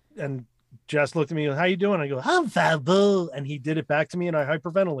 and Jess looked at me and, how you doing? I go, I'm fine, boo. And he did it back to me, and I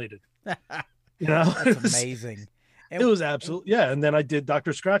hyperventilated. That's amazing. It was absolutely, yeah. And then I did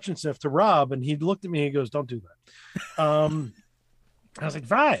Dr. Scratch and Sniff to Rob, and he looked at me and he goes, don't do that. I was like,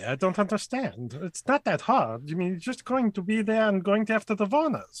 right, I don't understand. It's not that hard. I mean, you're just going to be there and going after the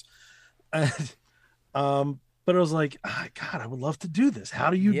Varnas. And, but I was like, God, I would love to do this. How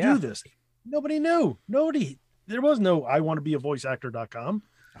do you do this? Nobody knew. There was no I want to be a voice actor.com.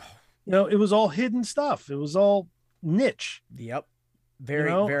 It was all hidden stuff. It was all niche. Yep. Very,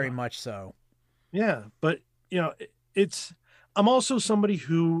 very much so. Yeah. But, I'm also somebody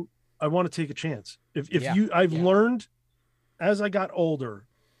who I want to take a chance. I've learned as I got older,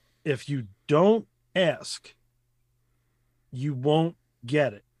 if you don't ask, you won't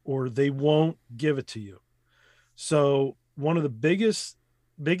get it, or they won't give it to you. So one of the biggest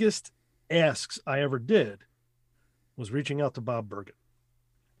asks I ever did was reaching out to Bob Bergen.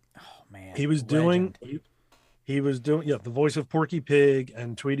 Oh man, he was he was doing the voice of Porky Pig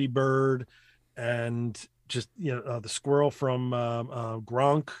and Tweety Bird, and just the squirrel from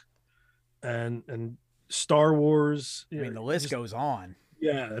Gronk, and Star Wars. I mean, the list goes on.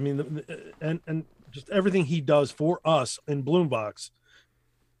 Yeah, I mean, and just everything he does for us in Bloombox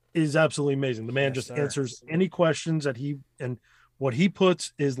is absolutely amazing. The man just answers any questions that and what he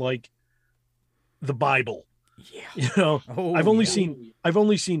puts is like the Bible. Yeah. I've only seen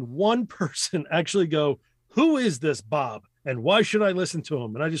one person actually go, "Who is this Bob? And why should I listen to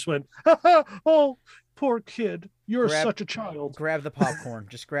him?" And I just went, "Oh, poor kid. You're such a child." Grab the popcorn.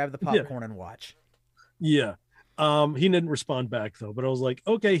 Just grab the popcorn and watch. Yeah. He didn't respond back though, but I was like,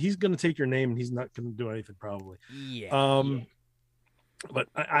 okay, he's going to take your name and he's not going to do anything probably. Yeah. But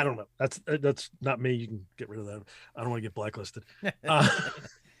I don't know. That's not me. You can get rid of that. I don't want to get blacklisted. You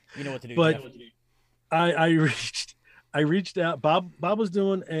know what to do. But I reached out. Bob was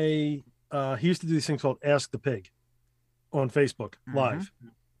doing he used to do these things called Ask the Pig on Facebook live.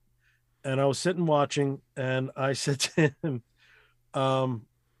 And I was sitting watching, and I said to him,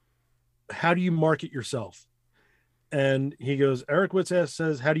 how do you market yourself? And he goes, Eric Witz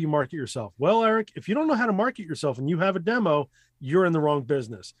says, how do you market yourself? Well, Eric, if you don't know how to market yourself and you have a demo, you're in the wrong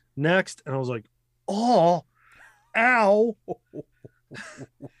business. Next. And I was like, oh, ow.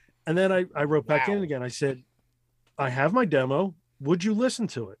 And then I wrote back in again. I said, I have my demo. Would you listen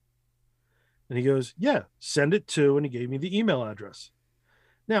to it? And he goes, yeah, send it to, and he gave me the email address.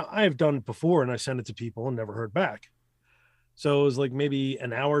 Now, I've done it before, and I sent it to people and never heard back. So it was like maybe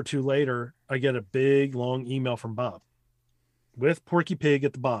an hour or two later, I get a big, long email from Bob with Porky Pig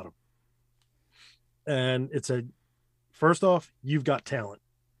at the bottom. And it said, first off, you've got talent.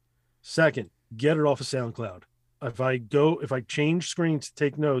 Second, get it off of SoundCloud. If I change screens to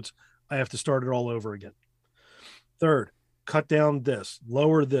take notes, I have to start it all over again. Third, cut down this,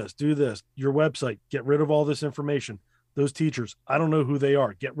 lower this, do this, your website, get rid of all this information. Those teachers, I don't know who they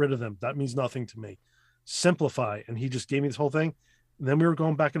are. Get rid of them. That means nothing to me. Simplify. And he just gave me this whole thing. And then we were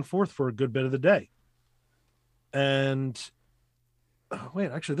going back and forth for a good bit of the day. And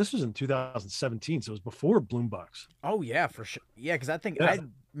wait, actually, this was in 2017. So it was before Bloombox. Oh, yeah, for sure. Yeah, because I think I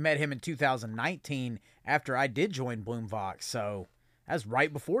met him in 2019 after I did join Bloombox. So that's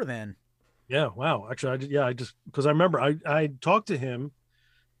right before then. Yeah, wow. Actually, I just because I remember I talked to him,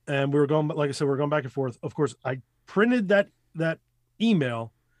 and we were going, like I said, we were going back and forth. Of course, I printed that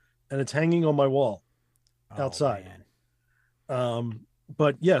email, and it's hanging on my wall outside.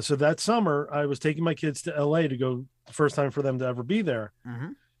 But yeah, so that summer I was taking my kids to LA to go, the first time for them to ever be there.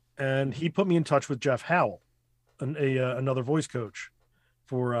 And he put me in touch with Jeff Howell, another voice coach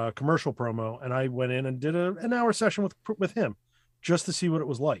for commercial promo. And I went in and did an hour session with him just to see what it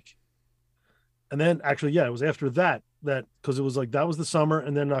was like. And then actually, yeah, it was after that because it was like, that was the summer.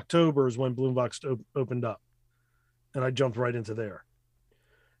 And then October is when Bloombox opened up, and I jumped right into there.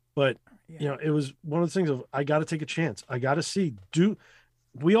 But it was one of the things of, I got to take a chance. I got to see, do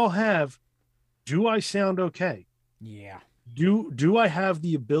I sound okay? Yeah. Do I have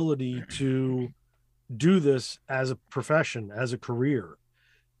the ability to do this as a profession, as a career?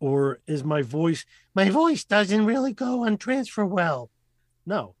 Or is my voice doesn't really go on transfer well?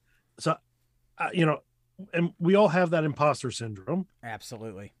 No. So, and we all have that imposter syndrome.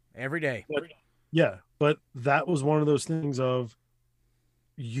 Absolutely. Every day. But that was one of those things of,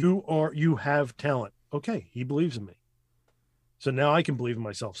 you have talent. Okay. He believes in me. So now I can believe in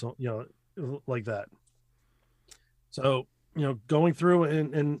myself. So, like that. So, going through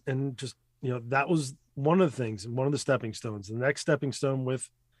and just, that was one of the things and one of the stepping stones. The next stepping stone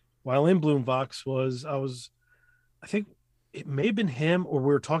while in Bloombox was, I think it may have been him, or we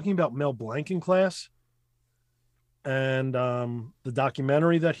were talking about Mel Blanc in class, and the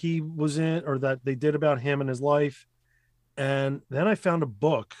documentary that he was in, or that they did about him and his life. And then I found a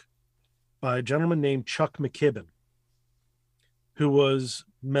book by a gentleman named Chuck McKibben, who was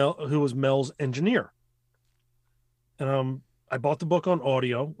Mel's engineer. And I bought the book on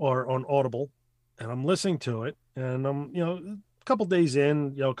audio or on Audible, and I'm listening to it, and I'm, a couple days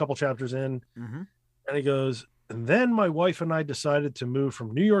in, a couple chapters in, and he goes, and then my wife and I decided to move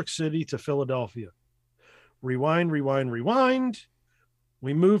from New York City to Philadelphia. Rewind.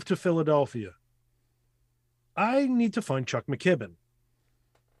 We moved to Philadelphia. I need to find Chuck McKibben.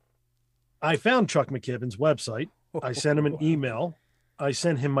 I found Chuck McKibben's website. I sent him an email. I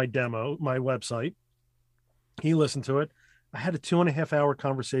sent him my demo, my website. He listened to it. I had a 2.5 hour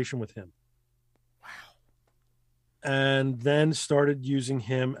conversation with him. Wow. And then started using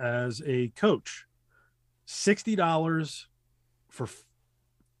him as a coach. $60 for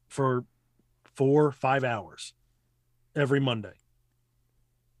 4 or 5 hours every Monday.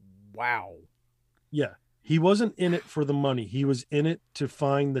 Wow. Yeah. He wasn't in it for the money. He was in it to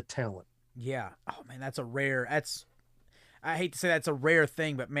find the talent. Yeah. Oh man, I hate to say that's a rare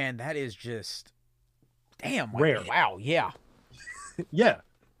thing, but man, that is just damn like, Rare. wow. Yeah. Yeah.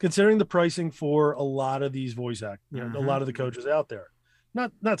 Considering the pricing for a lot of these voice act, a lot of the coaches out there,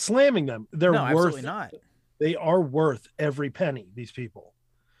 not slamming them. They're No, worth, absolutely not. they are worth every penny, these people.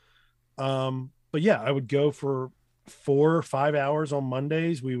 But yeah, I would go for 4 or 5 hours on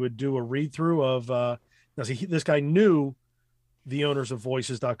Mondays. We would do a read through of, now see, this guy knew the owners of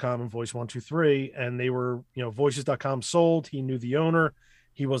voices.com and voice 123, and they were, voices.com sold. He knew the owner.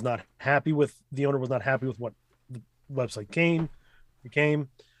 The owner was not happy with what the website became.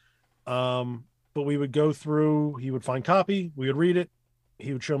 But we would go through, he would find copy, we would read it.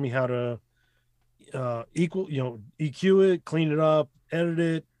 He would show me how to EQ it, clean it up, edit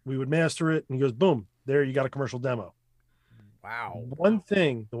it. We would master it, and he goes, boom, there, you got a commercial demo. Wow.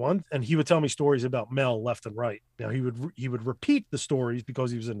 And he would tell me stories about Mel left and right. Now he would repeat the stories because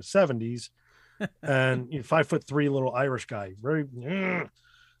he was in the 70s and 5'3" little Irish guy, very,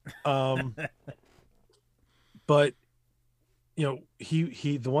 but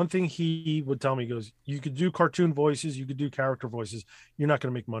the one thing he would tell me, he goes, you could do cartoon voices, you could do character voices. You're not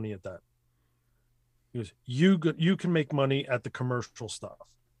going to make money at that. He goes, you can make money at the commercial stuff.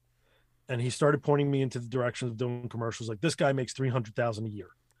 And he started pointing me into the direction of doing commercials. Like, this guy makes $300,000 a year.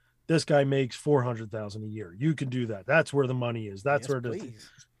 This guy makes $400,000 a year. You can do that. That's where the money is. That's where it is.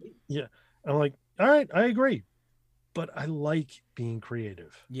 Yeah. I'm like, all right, I agree. But I like being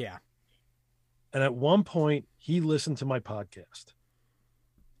creative. Yeah. And at one point, he listened to my podcast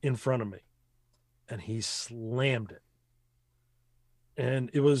in front of me, and he slammed it. And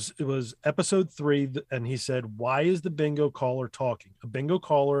it was episode 3, and he said, why is the bingo caller talking? A bingo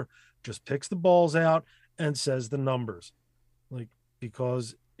caller just picks the balls out and says the numbers. Like,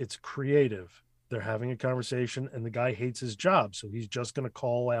 because it's creative. They're having a conversation, and the guy hates his job, so he's just going to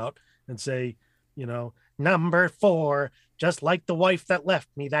call out and say, number 4, just like the wife that left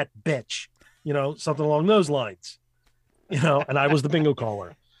me, that bitch. Something along those lines, and I was the bingo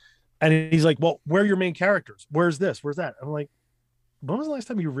caller. And he's like, well, where are your main characters? Where's this? Where's that? I'm like, when was the last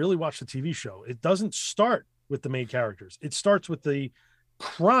time you really watched a TV show? It doesn't start with the main characters. It starts with the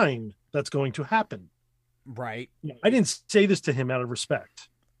crime that's going to happen. Right. I didn't say this to him out of respect.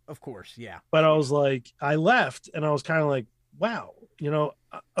 Of course. Yeah. But I was like, I left and I was kind of like, wow,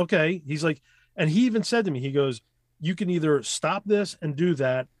 okay. He's like, and he even said to me, he goes, you can either stop this and do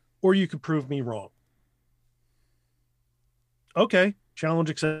that, or you could prove me wrong. Okay. Challenge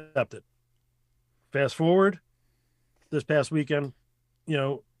accepted. Fast forward this past weekend,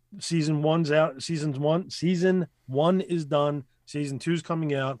 season 1's out. Season one is done. Season 2's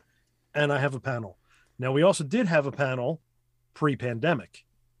coming out, and I have a panel. Now, we also did have a panel pre-pandemic.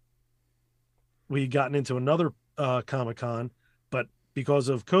 We had gotten into another Comic-Con, but because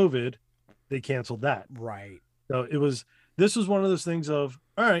of COVID, they canceled that. Right. So this was one of those things of,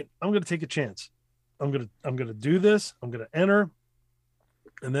 all right, I'm going to take a chance. I'm going to do this. I'm going to enter.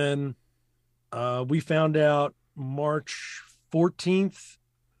 And then we found out March 14th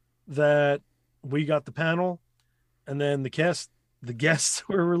that we got the panel, and then the guests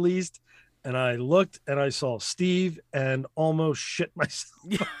were released, and I looked and I saw Steve and almost shit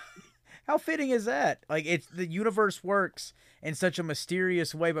myself. How fitting is that? Like, the universe works in such a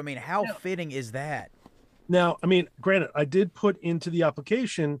mysterious way, but how fitting is that? Now, granted, I did put into the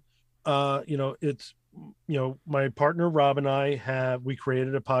application, it's, my partner Rob and we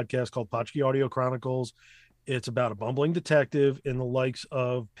created a podcast called Potchki Audio Chronicles. It's about a bumbling detective in the likes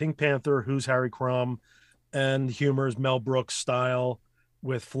of Pink Panther, Who's Harry Crumb, and the humor is Mel Brooks style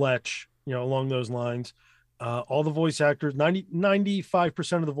with Fletch, along those lines. All the voice actors,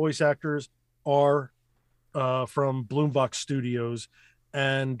 95% of the voice actors are from Bloombox Studios,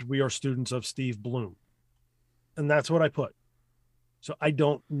 and we are students of Steve Bloom. And that's what I put. So I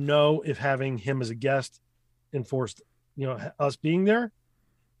don't know if having him as a guest enforced, us being there,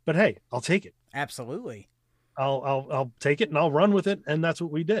 but hey, I'll take it. Absolutely. I'll take it and I'll run with it. And that's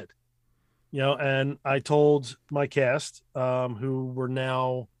what we did, and I told my cast, who were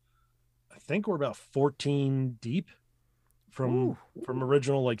now, I think we're about 14 deep from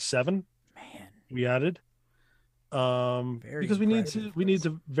original, like 7, man, we added, Very because impressive. we need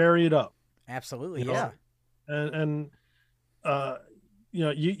to vary it up. Absolutely. Yeah. And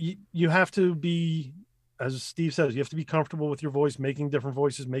you have to be, as Steve says, you have to be comfortable with your voice, making different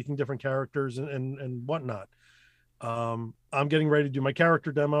voices, making different characters and whatnot. I'm getting ready to do my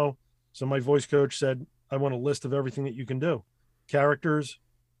character demo. So my voice coach said, I want a list of everything that you can do. Characters,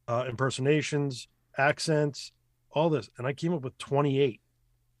 impersonations, accents, all this. And I came up with 28.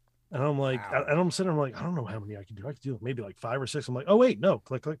 And I'm like, Wow. and I'm sitting there, I'm like, I don't know how many I can do. I could do maybe like 5 or 6. I'm like, oh wait, no,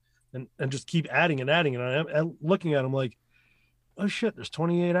 click, click, and just keep adding and adding. And I'm looking at them like, oh shit, there's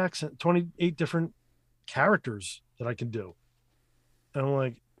 28 different characters that I can do. And I'm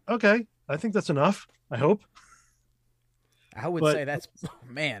like, okay, I think that's enough. I hope. I would say that's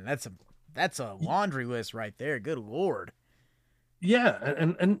man, that's a laundry list right there. Good Lord. Yeah.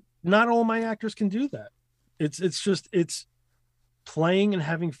 And not all my actors can do that. It's playing and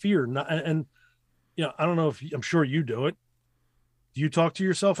having fear. And I don't know if I'm sure you do it. Do you talk to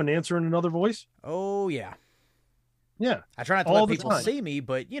yourself and answer in another voice? Oh yeah. Yeah. I try not to let people see me,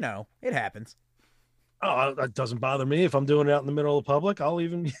 but it happens. Oh, that doesn't bother me. If I'm doing it out in the middle of the public, I'll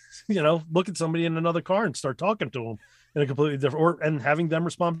even, look at somebody in another car and start talking to them in a completely different, and having them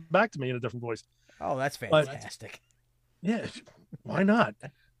respond back to me in a different voice. Oh, that's fantastic. Yeah. Why not?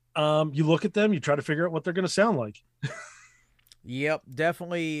 You look at them, you try to figure out what they're going to sound like. Yep,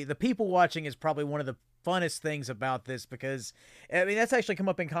 definitely. The people watching is probably one of the funnest things about this, because that's actually come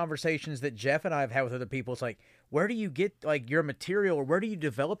up in conversations that Jeff and I have had with other people. It's like, where do you get your material, or where do you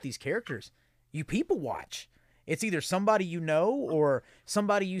develop these characters? You people watch. It's either somebody you know, or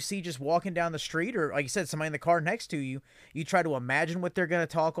somebody you see just walking down the street, or like you said, somebody in the car next to you. You try to imagine what they're going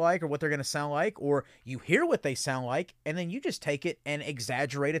to talk like or what they're going to sound like, or you hear what they sound like, and then you just take it and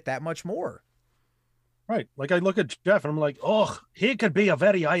exaggerate it that much more. Right. Like I look at Jeff and I'm like, oh, he could be a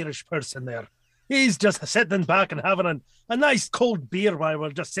very Irish person there. He's just sitting back and having a nice cold beer while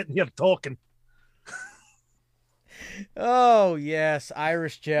we're just sitting here talking. Oh, yes.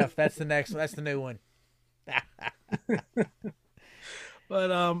 Irish Jeff. That's the new one.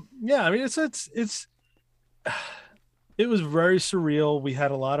 But yeah, I mean it was very surreal. We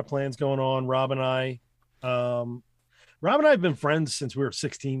had a lot of plans going on. Rob and I have been friends since we were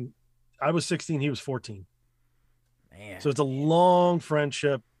 16. I was 16, he was 14. Man. So it's a long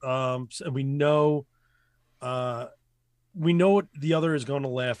friendship. And we know what the other is going to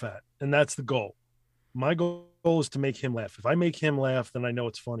laugh at, and that's the goal. My goal is to make him laugh. If I make him laugh, then I know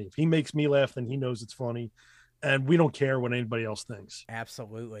it's funny. If he makes me laugh, then he knows it's funny. And we don't care what anybody else thinks.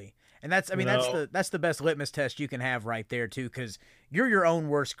 Absolutely. And that's the best litmus test you can have right there too, because you're your own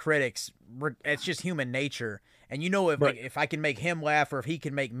worst critics. It's just human nature. And if I can make him laugh, or if he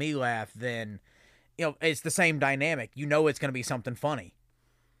can make me laugh, then it's the same dynamic. It's going to be something funny.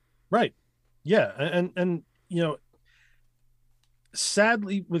 Right. Yeah. And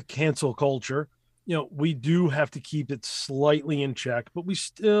sadly with cancel culture, we do have to keep it slightly in check, but we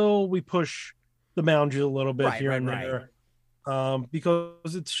push the boundaries a little bit here and there.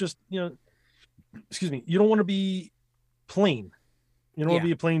 Because it's just, excuse me, you don't want to be plain. You don't want to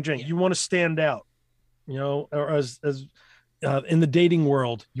be a plain Jane. You want to stand out, or as in the dating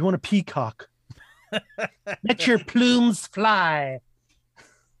world, you want to peacock. Let your plumes fly.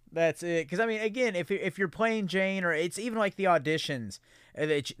 That's it. Because again, if you're playing Jane, or it's even like the auditions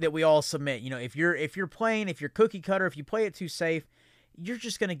that we all submit, if you're playing, if you're cookie cutter, if you play it too safe, you're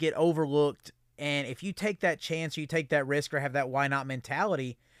just going to get overlooked. And if you take that chance, or you take that risk, or have that why not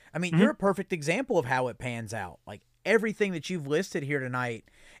mentality, you're a perfect example of how it pans out. Like everything that you've listed here tonight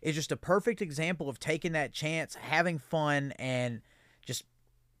is just a perfect example of taking that chance, having fun, and just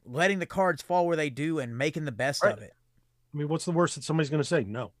letting the cards fall where they do and making the best of it. What's the worst that somebody's going to say?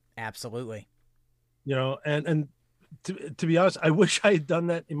 No. Absolutely. And to be honest, I wish I had done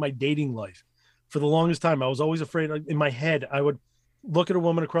that in my dating life. For the longest time, I was always afraid. In my head, I would look at a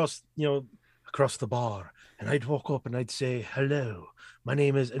woman across the bar, and I'd walk up and I'd say, hello, my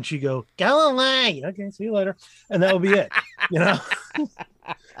name is, and she'd go, go away. Okay, see you later. And that would be it,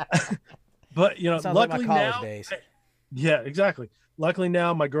 But, sounds luckily like my college now, days. Yeah, exactly. Luckily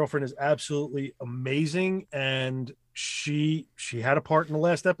now, my girlfriend is absolutely amazing. And she had a part in the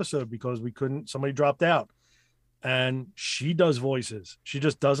last episode because somebody dropped out, and she does voices. She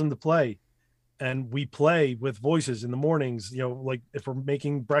just does them to play. And we play with voices in the mornings, like if I'm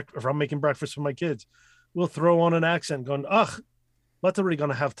making breakfast for my kids, we'll throw on an accent going, what are we going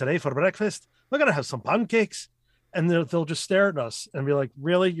to have today for breakfast? We're going to have some pancakes. And they'll just stare at us and be like,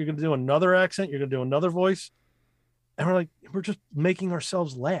 really? You're going to do another accent? You're going to do another voice? And we're like, we're just making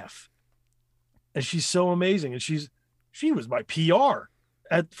ourselves laugh. And she's so amazing. And she was my PR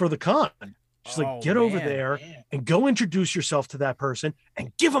for the con. She's like, get over there and go introduce yourself to that person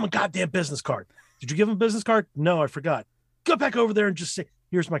and give them a goddamn business card. Did you give them a business card? No, I forgot. Go back over there and just say,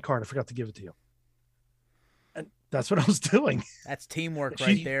 here's my card. I forgot to give it to you. And that's what I was doing. That's teamwork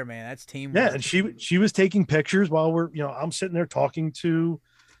right there, man. That's teamwork. Yeah. And she was taking pictures while I'm sitting there talking to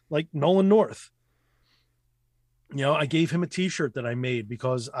like Nolan North. I gave him a t-shirt that I made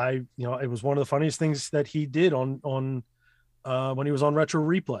because it was one of the funniest things that he did on when he was on Retro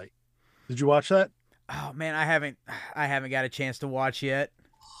Replay. Did you watch that? Oh man, I haven't got a chance to watch yet.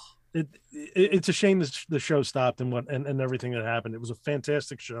 It's a shame the show stopped and everything that happened. It was a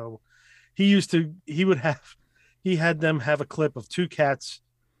fantastic show. He had them have a clip of two cats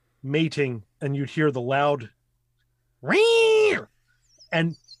mating, and you'd hear the loud "Rear,"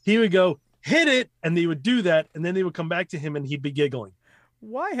 and he would go, "Hit it," and they would do that, and then they would come back to him, and he'd be giggling.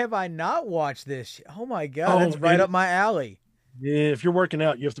 Why have I not watched this? Oh my god, that's right up my alley. Yeah, if you're working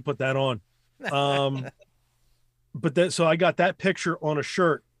out, you have to put that on. So I got that picture on a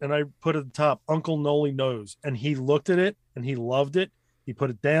shirt, and I put at the top, Uncle Noli knows, and he looked at it and he loved it. He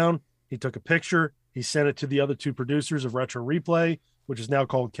put it down. He took a picture. He sent it to the other two producers of Retro Replay, which is now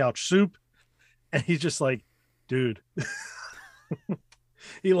called Couch Soup, and he's just like, dude.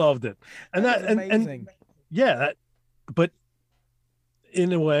 He loved it. And That's amazing. And yeah, but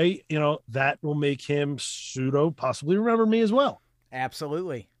in a way, that will make him possibly remember me as well.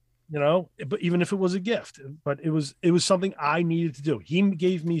 Absolutely. But even if it was a gift, but it was something I needed to do. He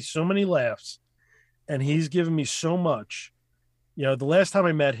gave me so many laughs, and he's given me so much. The last time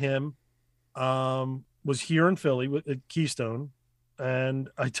I met him was here in Philly at Keystone, and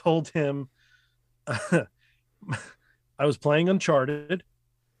I told him I was playing Uncharted,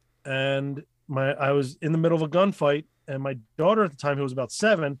 and I was in the middle of a gunfight, and my daughter at the time, who was about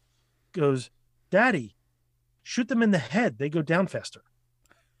 7, goes, "Daddy, shoot them in the head. They go down faster."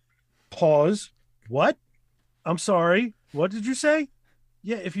 Pause. What? I'm sorry. What did you say?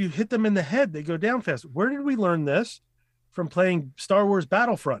 Yeah, if you hit them in the head, they go down faster. Where did we learn this? From playing Star Wars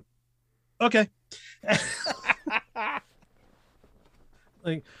Battlefront. Okay.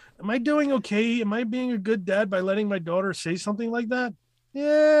 Like, am I doing okay? Am I being a good dad by letting my daughter say something like that?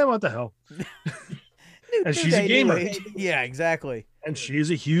 Yeah, what the hell? And she's a gamer. Yeah, exactly. And she's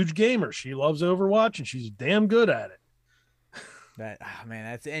a huge gamer. She loves Overwatch, and she's damn good at it.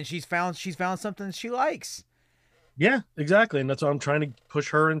 She's found something she likes. Yeah, exactly. And that's why I'm trying to push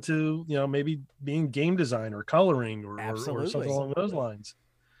her into, maybe being game design or coloring or something along those lines.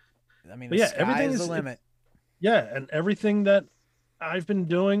 I mean, everything is the limit. And everything that I've been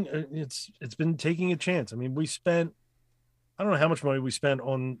doing, it's been taking a chance. I mean, I don't know how much money we spent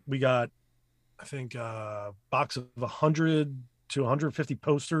we got, I think, a box of 100 to 150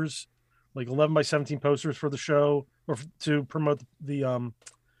 posters, like 11 by 17 posters for the show, or to promote the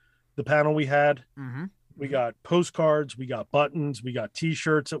panel we had. Mm-hmm. We got postcards, we got buttons, we got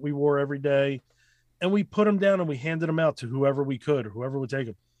T-shirts that we wore every day, and we put them down and we handed them out to whoever we could, or whoever would take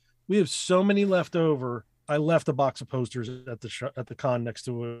them. We have so many left over. I left a box of posters at the con next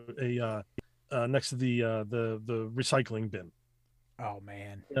to next to the recycling bin. Oh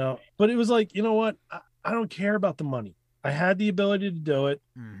man. But it was like, you know what? I don't care about the money. I had the ability to do it.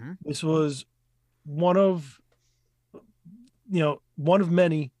 Mm-hmm. This was one of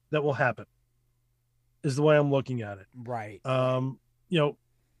many that will happen, is the way I'm looking at it. Right.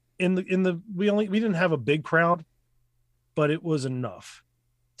 We didn't have a big crowd, but it was enough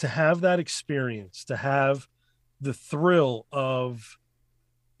to have that experience, to have the thrill of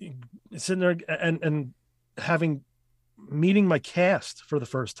sitting there and meeting my cast for the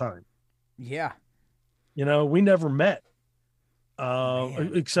first time. Yeah. We never met,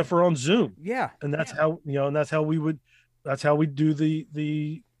 except for on Zoom. Yeah. And that's how we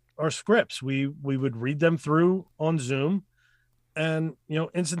do our scripts. We would read them through on Zoom, and,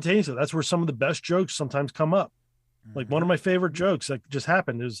 instantaneously, that's where some of the best jokes sometimes come up. Mm-hmm. Like, one of my favorite jokes that just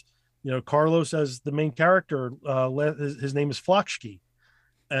happened is, Carlos, as the main character, his name is Flakski,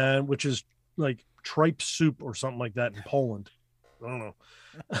 and which is like tripe soup or something like that in Poland. I don't know,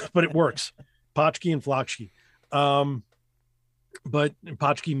 but it works. Paczki and Flakski. But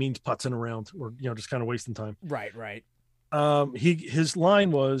Paczki means putzing around, or, just kind of wasting time. Right. His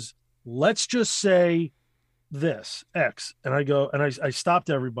line was, "Let's just say this X," and I go, and I stopped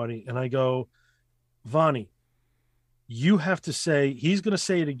everybody, and I go, "Vani, you have to say," he's going to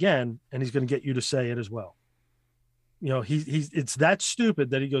say it again, and he's going to get you to say it as well. It's that stupid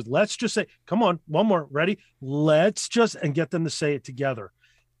that he goes, "Let's just say," come on, one more, ready? "Let's just," and get them to say it together.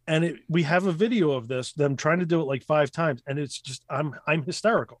 And we have a video of them trying to do it like 5 times. And it's just, I'm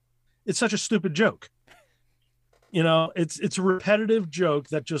hysterical. It's such a stupid joke. It's a repetitive joke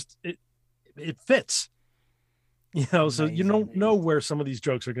that just, it fits, so you don't know where some of these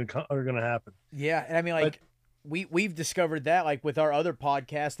jokes are going to happen. Yeah. And I mean, we've discovered that, like, with our other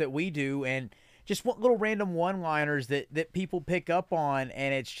podcast that we do, and just little random one-liners that people pick up on.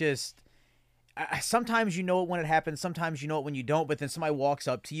 And it's just, sometimes you know it when it happens, sometimes you know it when you don't, but then somebody walks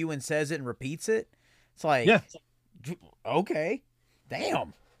up to you and says it and repeats it. It's like, yeah, okay,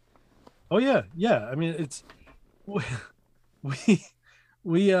 damn. Oh yeah. I mean, it's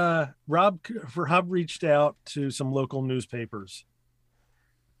we Rob reached out to some local newspapers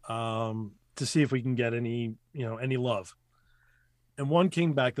to see if we can get any love. And one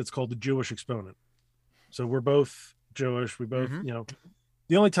came back that's called the Jewish Exponent. So we're both Jewish. We both,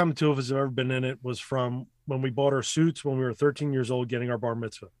 the only time the two of us have ever been in it was from when we bought our suits when we were 13 years old, getting our bar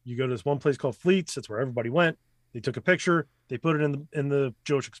mitzvah. You go to this one place called Fleets. That's where everybody went. They took a picture. They put it in the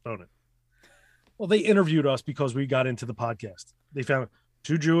Jewish Exponent. Well, they interviewed us because we got into the podcast. They found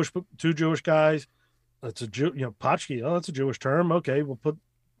two Jewish guys. That's a Jew, Potchki. Oh, that's a Jewish term. Okay,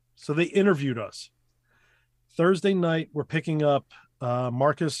 so they interviewed us. Thursday night, we're picking up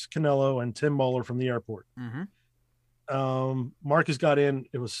Marcus Canello and Tim Muller from the airport. Marcus got in.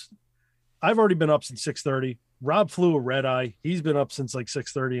 I've already been up since 6:30. Rob flew a red eye. He's been up since like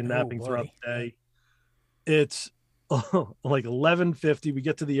 6:30 and napping throughout the day. It's like 11:50. We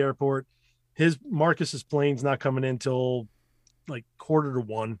get to the airport. Marcus's plane's not coming in till like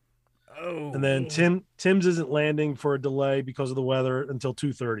 1:45. Oh, and then Tim's isn't landing for a delay because of the weather until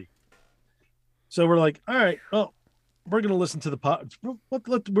 2:30. So we're like, all right, well, we're going to listen to the pod.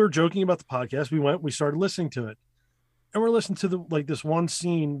 We're joking about the podcast. We started listening to it, and we're listening to this one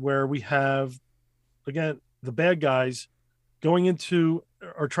scene where we have, again, the bad guys going into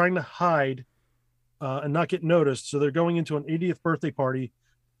or trying to hide and not get noticed. So they're going into an 80th birthday party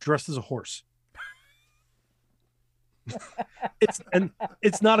dressed as a horse.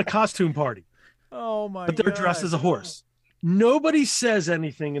 It's not a costume party. Oh my! But they're dressed as a horse. Nobody says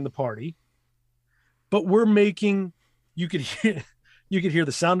anything in the party, but we're making. You could hear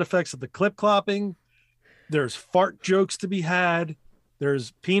the sound effects of the clip clopping. There's fart jokes to be had.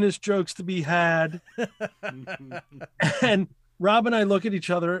 There's penis jokes to be had. And Rob and I look at each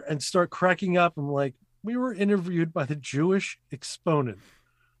other and start cracking up. I'm like, we were interviewed by the Jewish Exponent.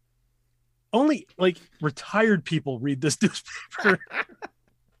 Only like retired people read this newspaper.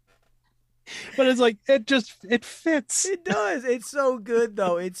 But it's like, it fits. It does. It's so good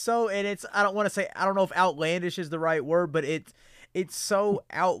though. I don't know if outlandish is the right word, but it's so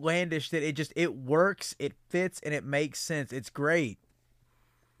outlandish that it works, it fits, and it makes sense. It's great.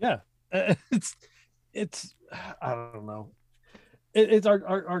 Yeah. It's I don't know. It's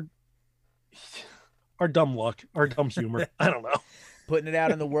our dumb luck, our dumb humor. I don't know. Putting it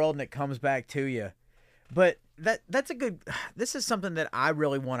out in the world and it comes back to you. But this is something that I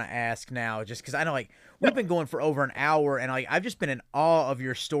really want to ask now, just because I know we've been going for over an hour and I've just been in awe of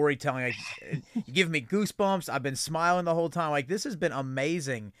your storytelling. You give me goosebumps. I've been smiling the whole time. This has been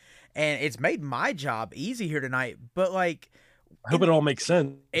amazing, and it's made my job easy here tonight. But I hope it all makes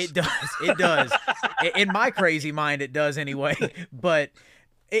sense. It does. It does. In my crazy mind, it does anyway. But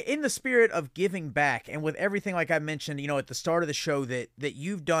in the spirit of giving back, and with everything like I mentioned, at the start of the show that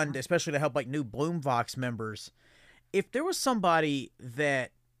you've done, especially to help new Bloomvox members, if there was somebody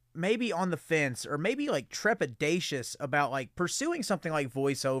that maybe on the fence or maybe trepidatious about pursuing something like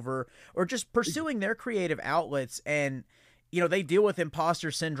voiceover or just pursuing their creative outlets, and they deal with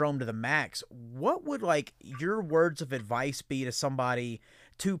imposter syndrome to the max, what would your words of advice be to somebody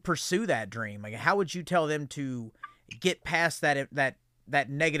to pursue that dream? How would you tell them to get past that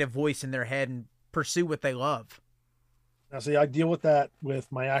negative voice in their head and pursue what they love? Now, see, I deal with that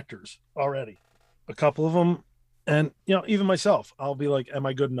with my actors already, a couple of them. And, even myself, I'll be like, am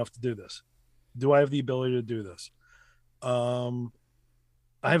I good enough to do this? Do I have the ability to do this? I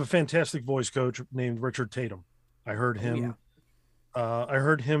have a fantastic voice coach named Richard Tatum. I heard him. I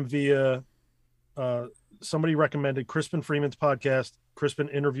heard him via somebody recommended Crispin Freeman's podcast. Crispin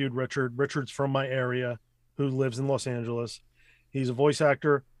interviewed Richard. Richard's from my area, who lives in Los Angeles. He's a voice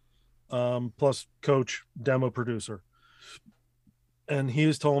actor, plus coach, demo producer. And he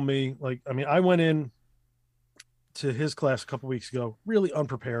has told me, I went in to his class a couple weeks ago, really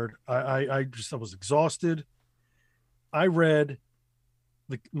unprepared. I was exhausted. I read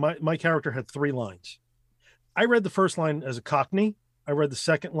my character had 3 lines. I read the first line as a Cockney. I read the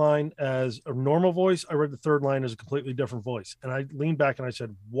second line as a normal voice. I read the third line as a completely different voice. And I leaned back and I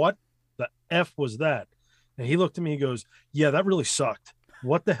said, what the F was that? And he looked at me, he goes, yeah, that really sucked.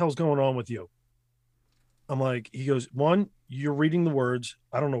 What the hell's going on with you? I'm like, he goes, 1, you're reading the words.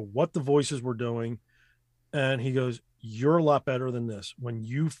 I don't know what the voices were doing. And he goes, you're a lot better than this. When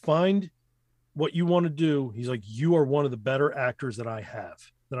you find what you want to do, he's like, you are one of the better actors that I have,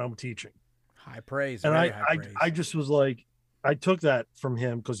 that I'm teaching. High praise. And I just was like, I took that from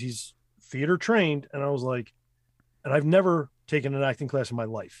him because he's theater trained. And I was like, and I've never taken an acting class in my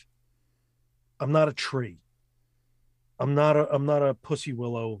life. I'm not a tree. I'm not a pussy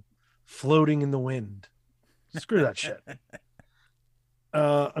willow floating in the wind. Screw that shit.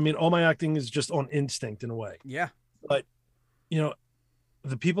 All my acting is just on instinct in a way. Yeah. But,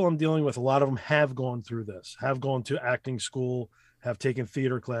 the people I'm dealing with, a lot of them have gone through this, have gone to acting school, have taken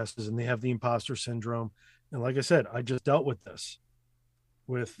theater classes, and they have the imposter syndrome. And like I said, I just dealt with this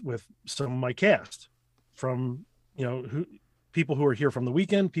with some of my cast from, people who are here from the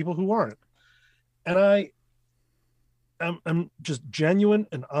weekend, people who aren't. And I'm just genuine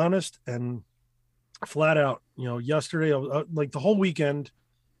and honest and flat out. Yesterday, I was like the whole weekend,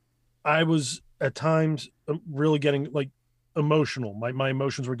 I was at times really getting like emotional. My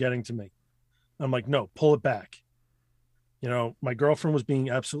emotions were getting to me. I'm like, no, pull it back. My girlfriend was being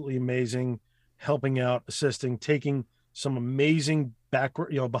absolutely amazing, helping out, assisting, taking some amazing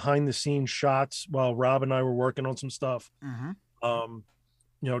behind the scenes shots while Rob and I were working on some stuff. Mm-hmm.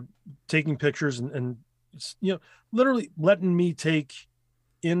 Taking pictures and literally letting me take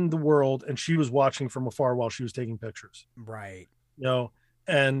in the world, and she was watching from afar while she was taking pictures. Right.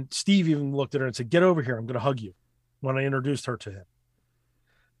 And Steve even looked at her and said, "Get over here. I'm going to hug you," when I introduced her to him.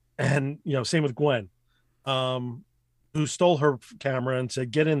 And, same with Gwen, who stole her camera and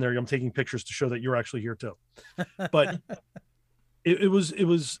said, "Get in there. I'm taking pictures to show that you're actually here too." But it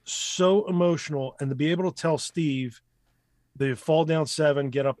was so emotional. And to be able to tell Steve they fall down 7,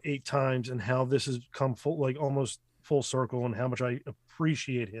 get up 8 times, and how this has come almost full circle, and how much I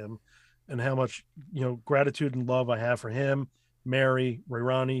appreciate him, and how much, gratitude and love I have for him, Mary,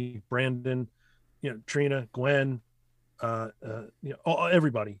 Rayrani, Brandon, Trina, Gwen,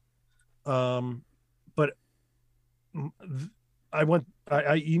 everybody. But I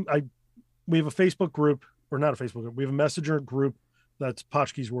we have a Facebook group, or not a Facebook group. We have a messenger group that's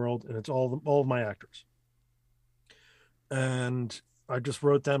Potchke's World, and it's all of my actors. And I just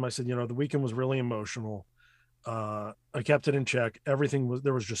wrote them. I said, the weekend was really emotional. I kept it in check. There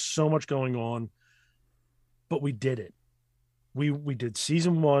was just so much going on, but we did it. We did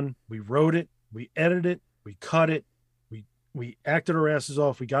season 1. We wrote it. We edited it. We cut it. We acted our asses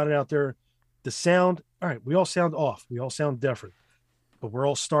off. We got it out there. The sound, all right, we all sound off. We all sound different, but we're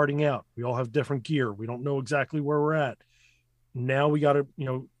all starting out. We all have different gear. We don't know exactly where we're at. Now we got to,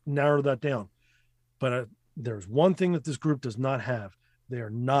 narrow that down. But there's one thing that this group does not have. They are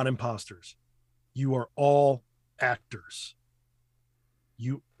not imposters. You are all actors.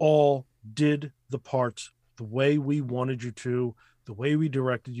 You all did the parts the way we wanted you to, the way we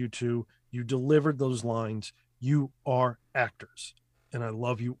directed you to. You delivered those lines. You are actors, and I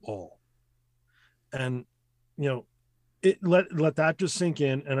love you all. And, let that just sink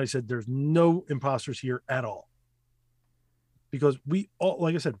in. And I said, there's no imposters here at all, because we all,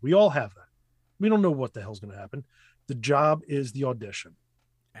 like I said, we all have that. We don't know what the hell's going to happen. The job is the audition.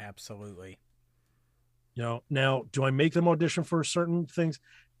 Absolutely. Now, do I make them audition for certain things?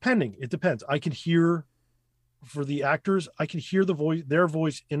 Pending. It depends. I can hear, for the actors, I can hear their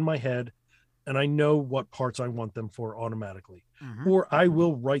voice in my head, and I know what parts I want them for automatically. Mm-hmm. Or I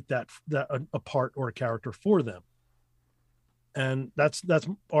will write that a part or a character for them. And that's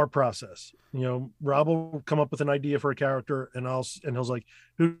our process. Rob will come up with an idea for a character, and he'll like,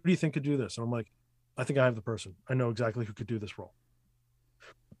 "Who do you think could do this?" And I'm like, "I think I have the person. I know exactly who could do this role."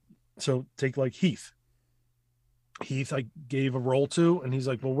 So take like Heath, I gave a role to, and he's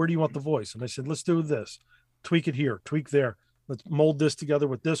like, "Well, where do you want the voice?" And I said, "Let's do this, tweak it here, tweak there. Let's mold this together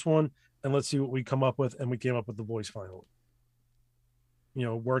with this one, and let's see what we come up with." And we came up with the voice finally,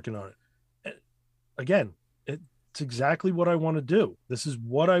 working on it. And again, it's exactly what I want to do. This is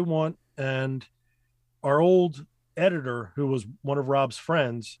what I want. And our old editor, who was one of Rob's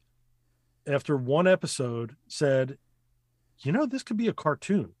friends, after one episode said, "This could be a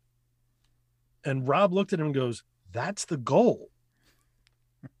cartoon." And Rob looked at him and goes, "That's the goal.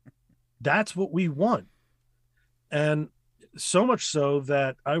 That's what we want." And so much so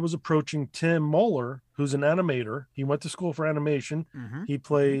that I was approaching Tim Moeller, who's an animator. He went to school for animation. Mm-hmm. He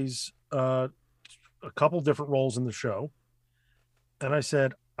plays a couple different roles in the show. And I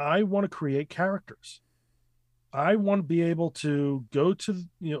said, I want to create characters. I want to be able to go to,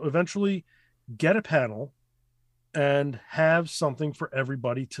 eventually get a panel and have something for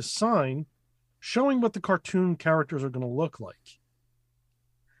everybody to sign, showing what the cartoon characters are going to look like.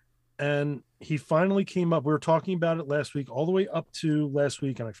 And he finally came up. We were talking about it last week, all the way up to last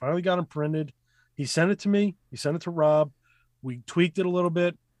week. And I finally got him printed. He sent it to me. He sent it to Rob. We tweaked it a little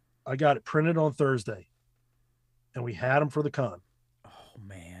bit. I got it printed on Thursday, and we had him for the con. Oh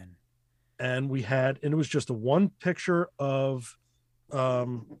man. And it was just a one picture of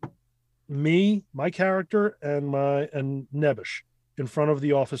me, my character, and Nebish in front of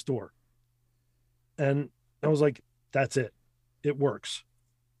the office door. And I was like, that's it. It works.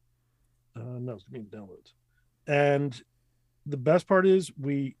 No, it's being downloads. And the best part is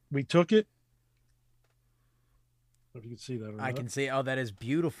we took it. If you can see that or I not. can see. Oh, that is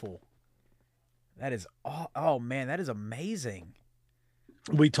beautiful. That is, oh man, that is amazing.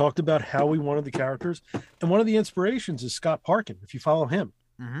 We talked about how we wanted the characters, and one of the inspirations is Scott Parkin. If you follow him,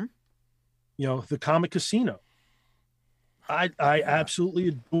 Mm-hmm. the Comic Casino. I absolutely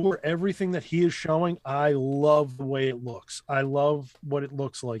adore everything that he is showing. I love the way it looks. I love what it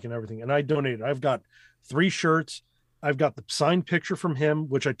looks like and everything. And I donated. I've got 3 shirts. I've got the signed picture from him,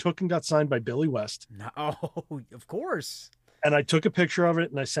 which I took and got signed by Billy West. No, oh, of course. And I took a picture of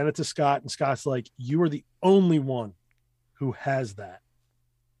it and I sent it to Scott. And Scott's like, "You are the only one who has that.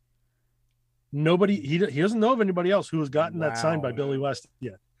 Nobody, he doesn't know of anybody else who has gotten that signed by Billy West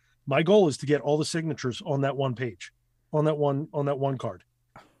yet. My goal is to get all the signatures on that one page, on that one card.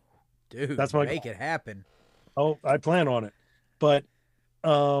 Dude, that's my make goal. It happen. Oh, I plan on it. But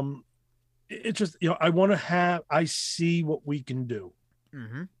it's just, I see what we can do.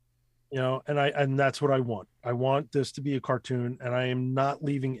 Mm-hmm. And that's what I want. I want this to be a cartoon, and I am not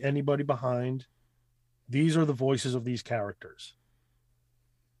leaving anybody behind. These are the voices of these characters.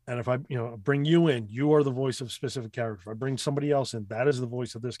 And if I, bring you in, you are the voice of a specific character. If I bring somebody else in, that is the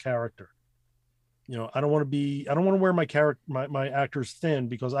voice of this character. I don't want to wear my actors thin,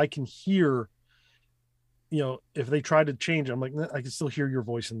 because I can hear, if they try to change, I'm like, I can still hear your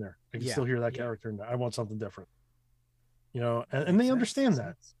voice in there. I can still hear that character in there. I want something different, and they understand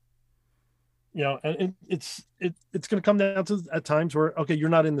that. And it's going to come down to at times where, okay, you're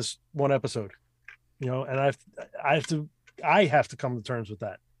not in this one episode, and I have to come to terms with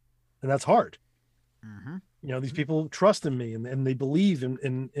that. And that's hard. Mm-hmm. These people trust in me, and they believe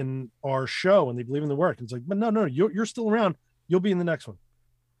in our show, and they believe in the work. And it's like, but no, you're still around. You'll be in the next one,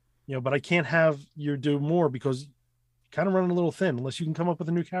 but I can't have you do more, because you're kind of running a little thin. Unless you can come up with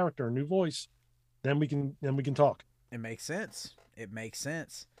a new character, a new voice, then we can talk. It makes sense.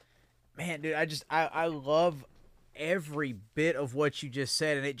 Man, dude, I love every bit of what you just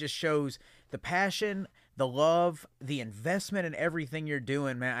said, and it just shows the passion, the love, the investment in everything you're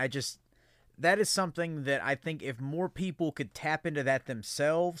doing, man. That is something that I think if more people could tap into that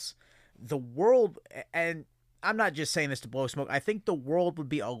themselves, the world, and I'm not just saying this to blow smoke, I think the world would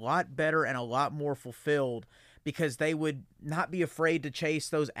be a lot better and a lot more fulfilled, because they would not be afraid to chase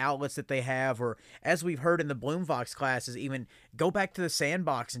those outlets that they have, or, as we've heard in the Bloomvox classes, even go back to the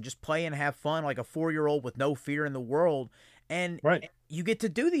sandbox and just play and have fun like a 4-year-old with no fear in the world. And you get to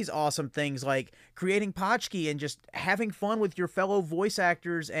do these awesome things like creating Potchki and just having fun with your fellow voice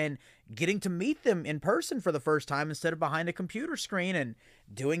actors and getting to meet them in person for the first time instead of behind a computer screen, and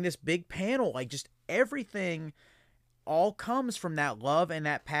doing this big panel. Like, just everything all comes from that love and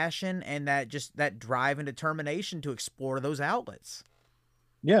that passion and that drive and determination to explore those outlets.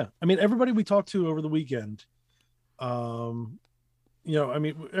 Yeah. I mean, everybody we talked to over the weekend, everybody,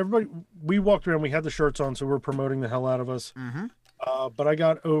 we walked around, we had the shirts on, so we're promoting the hell out of us. Mm-hmm. But I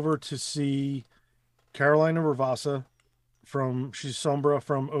got over to see Carolina Ravassa she's Sombra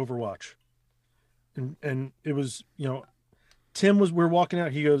from Overwatch. And it was, we're walking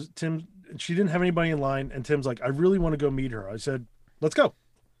out. He goes, Tim, she didn't have anybody in line. And Tim's like, I really want to go meet her. I said, let's go.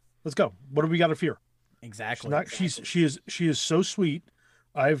 What do we got to fear? Exactly. She is so sweet.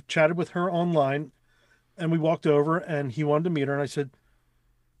 I've chatted with her online, and we walked over, and he wanted to meet her. And I said,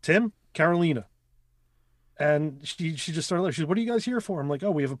 Tim, Carolina. And she just started laughing. She said, what are you guys here for? I'm like,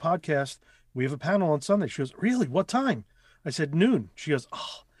 oh, we have a podcast. We have a panel on Sunday. She goes, really? What time? I said, noon. She goes,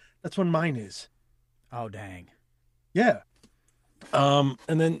 oh, that's when mine is. Oh, dang. Yeah. And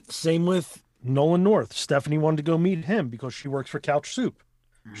then same with Nolan North. Stephanie wanted to go meet him because she works for Couch Soup.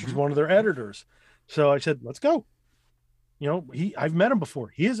 Mm-hmm. She's one of their editors. So I said, let's go. I've met him before.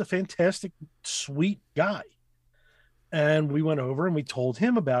 He is a fantastic, sweet guy. And we went over and we told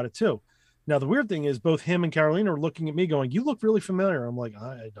him about it too. Now, the weird thing is both him and Carolina are looking at me going, you look really familiar. I'm like,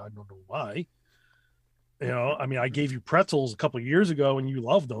 I don't know why. I gave you pretzels a couple of years ago and you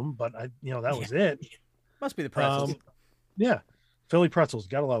loved them, but that was it. Must be the pretzels. Yeah. Philly pretzels.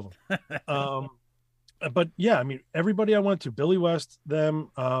 Gotta love them. But yeah, everybody I went to, Billy West, them,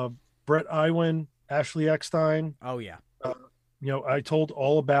 Brett Iwin, Ashley Eckstein. Oh yeah. I told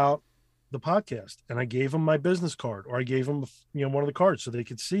all about the podcast, and I gave them my business card, or I gave them, one of the cards so they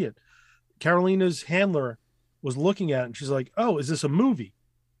could see it. Carolina's handler was looking at it, and she's like, oh, is this a movie?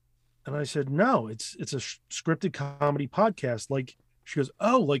 And I said, no, it's a scripted comedy podcast. Like, she goes,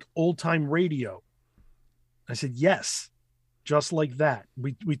 oh, like old time radio. I said, yes, just like that.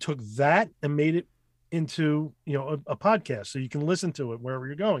 We took that and made it into, a podcast so you can listen to it wherever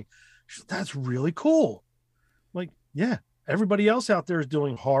you're going. She said, that's really cool. Like, yeah, everybody else out there is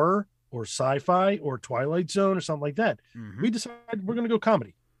doing horror or sci-fi or Twilight Zone or something like that. Mm-hmm. We decided we're going to go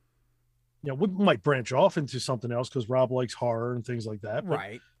comedy. we might branch off into something else because Rob likes horror and things like that, but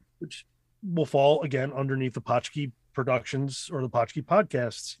Right. which will fall again underneath the Potchkey Productions or the Potchkey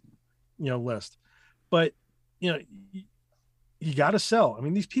Podcasts, list. But you got to sell. I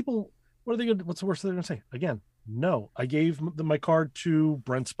mean, these people, what are they going to, what's the worst they're going to say? Again, no. I gave my card to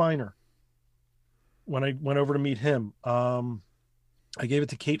Brent Spiner when I went over to meet him. I gave it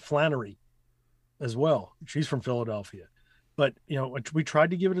to Kate Flannery as well. She's from Philadelphia. But, we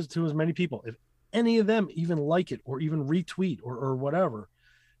tried to give it to as many people. If any of them even like it or even retweet or whatever.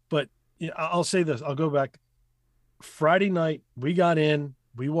 But I'll say this. I'll go back. Friday night, we got in.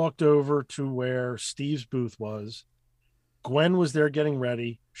 We walked over to where Steve's booth was. Gwen was there getting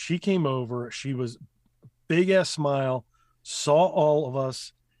ready. She came over. She was big ass smile, saw all of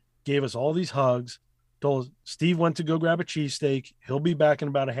us, gave us all these hugs, told us Steve went to go grab a cheesesteak. He'll be back in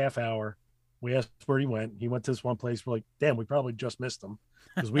about a half hour. We asked where he went. He went to this one place. We're like, damn, we probably just missed him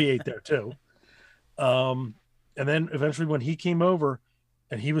because we ate there too. And then eventually when he came over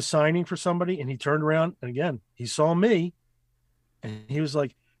and he was signing for somebody and he turned around and again, he saw me and he was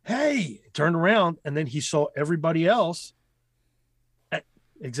like, hey, turned around. And then he saw everybody else.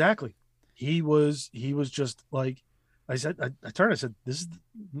 Exactly. He was just like, I said, I turned, I said, this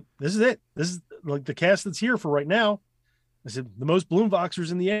is it. This is like the cast that's here for right now. I said, the most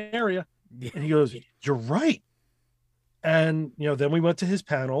Bloomvoxers in the area. And he goes, you're right. And, then we went to his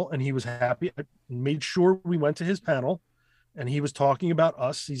panel and he was happy. I made sure we went to his panel and he was talking about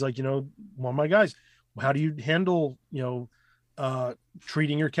us. He's like, one of my guys, how do you handle,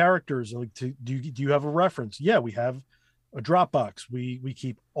 treating your characters? Like, do you have a reference? Yeah, we have a Dropbox. We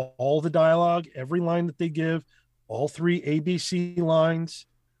keep all the dialogue, every line that they give, all 3 ABC lines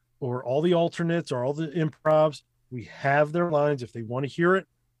or all the alternates or all the improvs. We have their lines. If they want to hear it,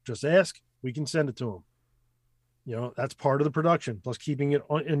 just ask. We can send it to them. That's part of the production, plus keeping it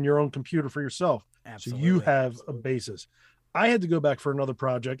in your own computer for yourself. Absolutely. So you have a basis. I had to go back for another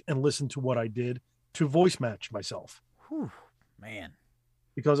project and listen to what I did to voice match myself. Whew, man.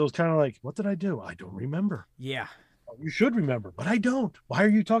 Because I was kind of like, what did I do? I don't remember. Yeah. You should remember, but I don't. Why are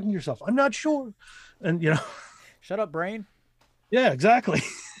you talking to yourself? I'm not sure. And, Shut up, brain. Yeah, exactly.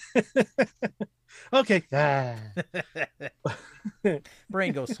 Okay.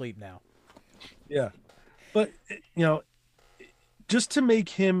 Brain, go sleep now. Yeah. But, just to make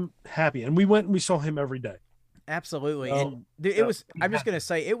him happy. And we went and we saw him every day. Absolutely. And it was, I'm just going to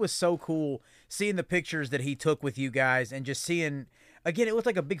say, it was so cool seeing the pictures that he took with you guys and just seeing, again, it looked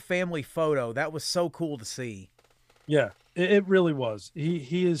like a big family photo. That was so cool to see. Yeah, it really was.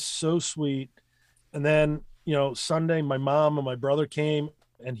 He is so sweet. And then, Sunday, my mom and my brother came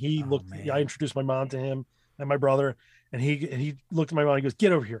and he I introduced my mom to him and my brother. And he looked at my mom. He goes,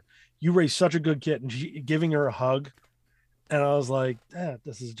 get over here. You raised such a good kid. And giving her a hug. And I was like,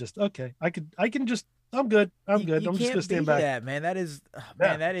 this is just okay. I can just, I'm good. I'm good. I'm just going to stand back. That, man. That is,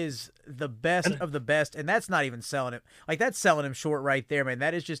 that is the best of the best. And that's not even selling it. Like, that's selling him short right there, man.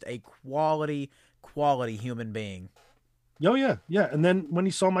 That is just a quality human being. Oh, yeah. Yeah. And then when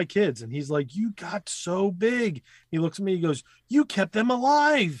he saw my kids and he's like, you got so big. He looks at me, he goes, you kept them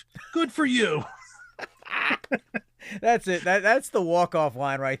alive. Good for you. That's it. That's the walk-off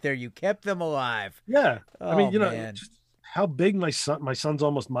line right there. You kept them alive. Yeah. Oh, I mean, man. just how big my son's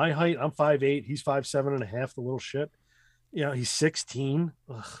almost my height. I'm 5'8". He's 5'7.5", the little shit. He's 16.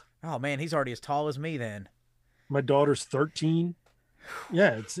 Ugh. Oh, man. He's already as tall as me then. My daughter's 13.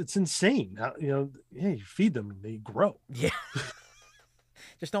 Yeah, it's insane. You feed them and they grow. Yeah.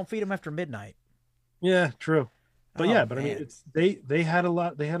 Just don't feed them after midnight. Yeah, true. But I mean, it's they had a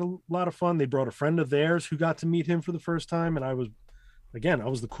lot of fun. They brought a friend of theirs who got to meet him for the first time, and I was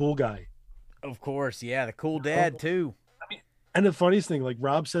the cool guy. Of course, yeah, the cool dad too. And the funniest thing, like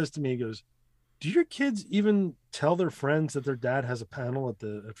Rob says to me, he goes, "Do your kids even tell their friends that their dad has a panel at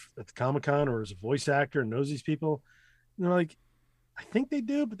the Comic-Con or is a voice actor and knows these people?" And they're like, I think they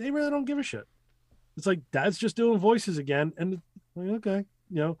do, but they really don't give a shit. It's like dad's just doing voices again, and like, okay,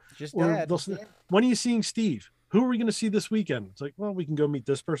 just or dad. When are you seeing Steve? Who are we going to see this weekend? It's like, well, we can go meet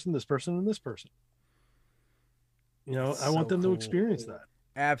this person, and this person. I want them to experience that.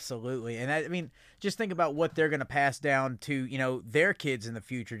 Absolutely. And I mean, just think about what they're going to pass down to, their kids in the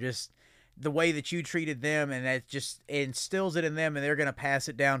future, just the way that you treated them, and that just instills it in them, and they're going to pass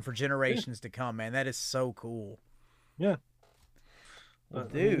it down for generations to come, man. That is so cool. Yeah. Well,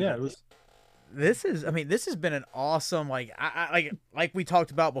 dude. Yeah, it was. This has been an awesome, like we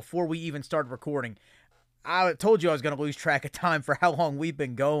talked about before we even started recording. I told you I was going to lose track of time for how long we've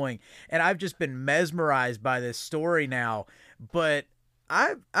been going, and I've just been mesmerized by this story now. But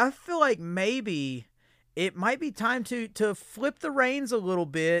I feel like maybe it might be time to flip the reins a little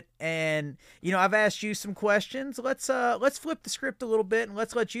bit. And I've asked you some questions. Let's flip the script a little bit, and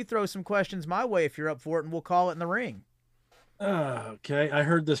let's let you throw some questions my way if you're up for it, and we'll call it in the ring. Okay, I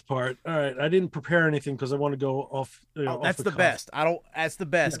heard this part. All right, I didn't prepare anything because I want to go off. That's the best. That's the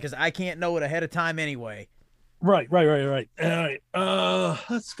best because I can't know it ahead of time anyway. Right. All right.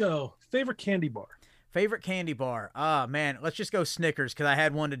 Let's go. Favorite candy bar. Favorite candy bar. Man, let's just go Snickers because I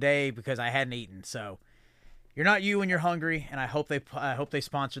had one today because I hadn't eaten. So you're not you when you're hungry, and I hope they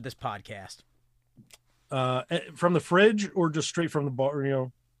sponsored this podcast. From the fridge or just straight from the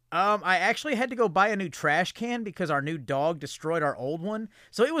bar? I actually had to go buy a new trash can because our new dog destroyed our old one.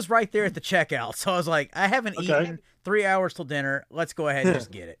 So it was right there at the checkout. So I was like, I haven't eaten 3 hours till dinner. Let's go ahead and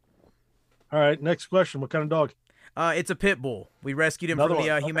just get it. All right. Next question. What kind of dog? It's a pit bull. We rescued him from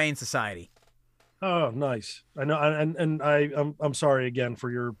the Humane Society. Oh, nice. I know. And I'm sorry again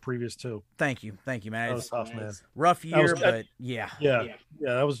for your previous two. Thank you, man. That was tough, man. Rough year, but yeah.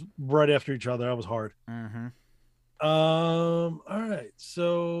 That was right after each other. That was hard. Mm-hmm. All right.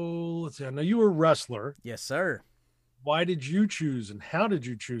 So let's see. I know you were a wrestler. Yes, sir. Why did you choose, and how did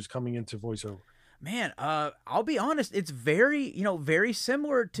you choose coming into voiceover? Man, I'll be honest. It's very, very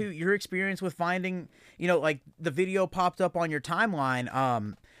similar to your experience with finding, like the video popped up on your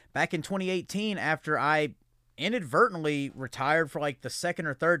timeline. Back in 2018, after I inadvertently retired for like the second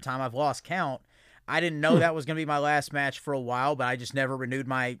or third time, I've lost count. I didn't know that was going to be my last match for a while, but I just never renewed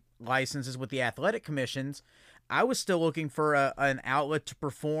my licenses with the athletic commissions. I was still looking for an outlet to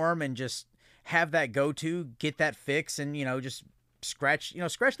perform and just have that go-to, get that fix, and, just scratch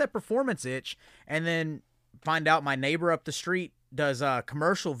that performance itch, and then find out my neighbor up the street does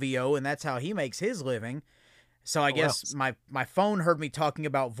commercial VO, and that's how he makes his living. So I guess my phone heard me talking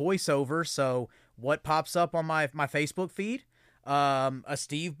about voiceover. So what pops up on my Facebook feed? A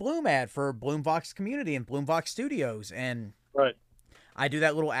Steve Bloom ad for Bloomvox Community and Bloomvox Studios. And right. I do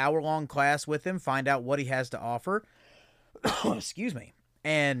that little hour-long class with him, find out what he has to offer. Excuse me.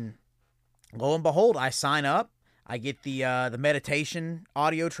 And lo and behold, I sign up. I get the meditation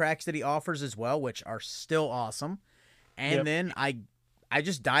audio tracks that he offers as well, which are still awesome. And then I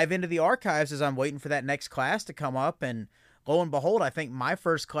just dive into the archives as I'm waiting for that next class to come up. And lo and behold, I think my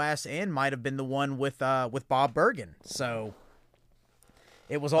first class in might have been the one with Bob Bergen. So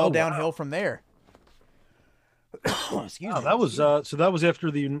it was all downhill from there. Excuse me. That was so that was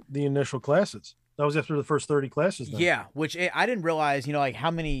after the initial classes. That was after the first 30 classes then. Yeah, which I didn't realize, like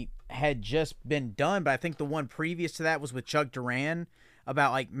how many had just been done, but I think the one previous to that was with Chuck Duran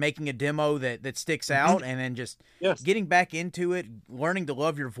about like making a demo that sticks out, and then just getting back into it, learning to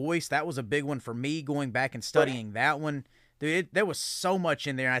love your voice. That was a big one for me, going back and studying that one. Dude, there was so much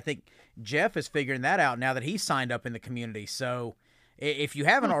in there, and I think Jeff is figuring that out now that he's signed up in the community. So if you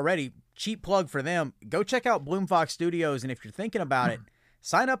haven't already, cheap plug for them, go check out Bloomvox Studios, and if you're thinking about it,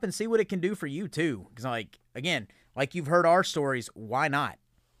 sign up and see what it can do for you too. Because like you've heard our stories, why not?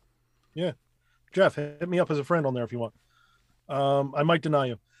 Yeah. Jeff, hit me up as a friend on there if you want. I might deny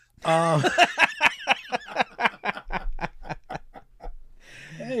you.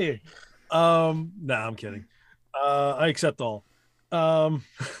 Hey. Nah, I'm kidding. I accept all.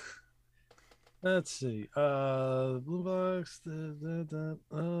 Let's see. Blue Box.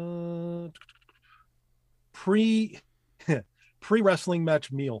 Pre-wrestling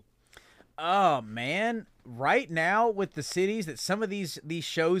match meal. Oh man. Right now with the cities that some of these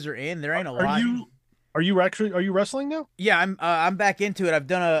shows are in, there ain't a lot. Are you wrestling now? Yeah, I'm back into it. I've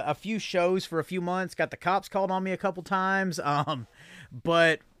done a few shows for a few months. Got the cops called on me a couple times.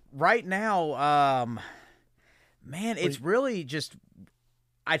 But right now, man, it's really just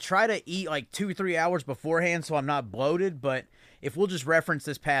I try to eat like 2-3 hours beforehand so I'm not bloated. But if we'll just reference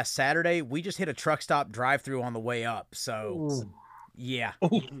this past Saturday, we just hit a truck stop drive-through on the way up. So yeah,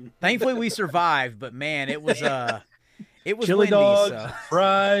 thankfully we survived. But man, it was chili windy, dogs,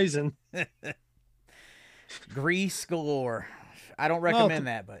 fries, and grease galore. I don't recommend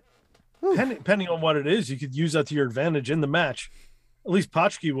that, but depending on what it is, you could use that to your advantage in the match. At least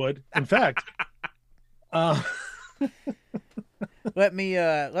Potchki would. In fact, let me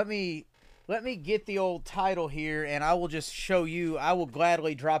get the old title here, and I will just show you. I will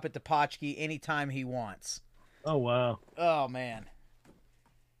gladly drop it to Potchki anytime he wants. Oh wow! Oh man,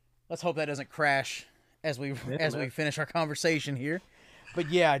 let's hope that doesn't crash as we finish our conversation here. But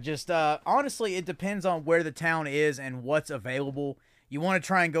yeah, just honestly, it depends on where the town is and what's available. You want to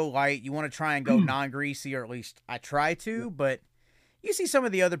try and go light. You want to try and go non-greasy, or at least I try to. But you see some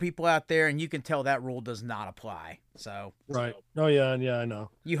of the other people out there, and you can tell that rule does not apply. So right. Oh yeah, I know.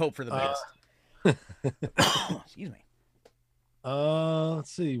 You hope for the best. Excuse me. Let's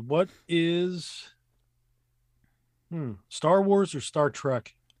see. What is Star Wars or Star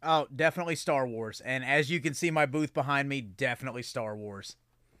Trek? Oh, definitely Star Wars. And as you can see my booth behind me, definitely Star Wars.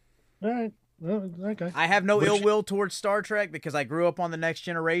 All right. Well, okay. I have no ill will towards Star Trek because I grew up on the Next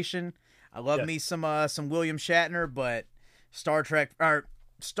Generation. I love me some William Shatner, but Star Trek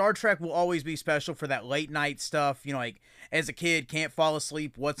will always be special for that late night stuff. You know, like as a kid, can't fall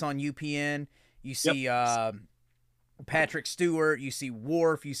asleep. What's on UPN? You see Patrick Stewart, you see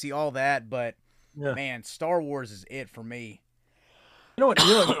Worf, you see all that. But man, Star Wars is it for me. You know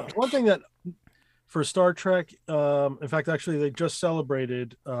what? One thing that for Star Trek, in fact, actually, they just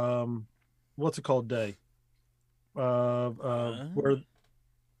celebrated what's it called day? Where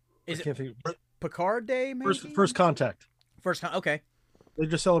is it? Picard Day, maybe? First Contact. Okay. They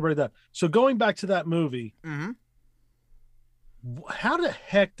just celebrated that. So going back to that movie, how the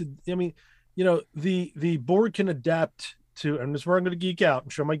heck did the Borg can adapt to, and this is where I'm going to geek out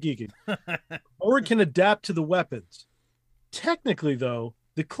and show my geeking. Borg can adapt to the weapons. Technically, though,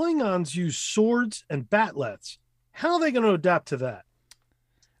 the Klingons use swords and batlets. How are they going to adapt to that?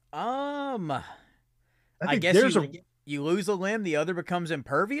 I guess you lose a limb, the other becomes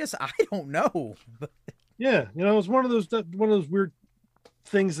impervious. I don't know. Yeah, it's one of those weird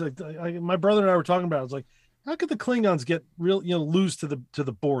things that my brother and I were talking about. It's like, how could the Klingons get lose to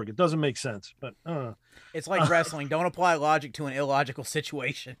the Borg? It doesn't make sense. But it's like wrestling. Don't apply logic to an illogical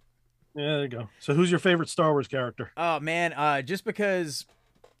situation. Yeah, there you go. So who's your favorite Star Wars character? Oh man, just because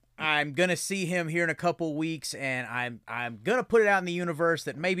I'm gonna see him here in a couple weeks, and I'm gonna put it out in the universe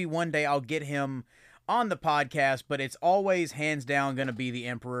that maybe one day I'll get him on the podcast, but it's always hands down gonna be the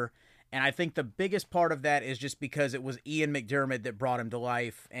Emperor. And I think the biggest part of that is just because it was Ian McDiarmid that brought him to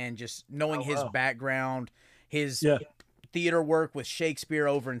life, and just knowing his background, his theater work with Shakespeare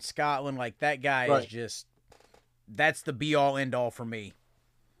over in Scotland, like that guy is just, that's the be all end all for me.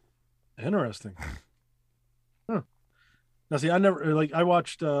 Interesting. Huh. Now, see, I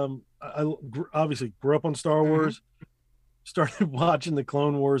watched, I obviously grew up on Star Wars, started watching the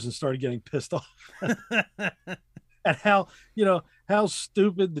Clone Wars and started getting pissed off at how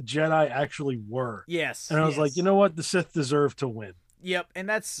stupid the Jedi actually were. Yes. And I was like, you know what? The Sith deserve to win. Yep. And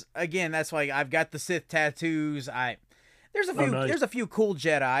that's why I've got the Sith tattoos. There's a few cool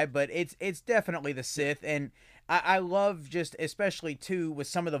Jedi, but it's definitely the Sith. And I love just, especially too, with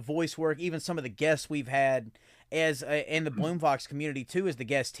some of the voice work, even some of the guests we've had as in the Bloomvox community too, as the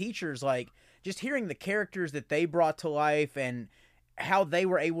guest teachers, like just hearing the characters that they brought to life and how they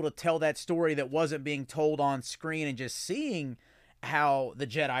were able to tell that story that wasn't being told on screen, and just seeing how the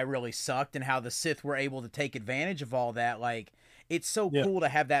Jedi really sucked and how the Sith were able to take advantage of all that. Like, it's so cool to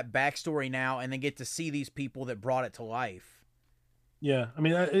have that backstory now and then get to see these people that brought it to life. Yeah. I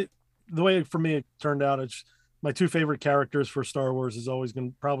mean, the way for me it turned out, it's my two favorite characters for Star Wars is always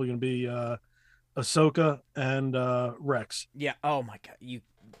probably going to be Ahsoka and Rex. Yeah. Oh my God.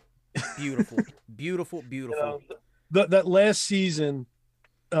 Beautiful, beautiful. That last season,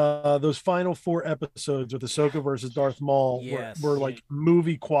 those final 4 episodes with Ahsoka versus Darth Maul were like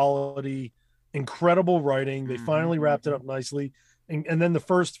movie quality, incredible writing. They finally wrapped it up nicely. And then the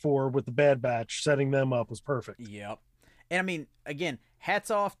first 4 with the Bad Batch setting them up was perfect. Yep. And I mean, again, hats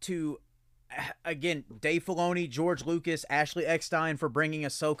off to, Dave Filoni, George Lucas, Ashley Eckstein for bringing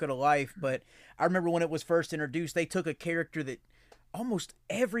Ahsoka to life. But I remember when it was first introduced, they took a character that almost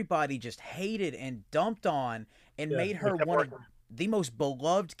everybody just hated and dumped on and made her one of the most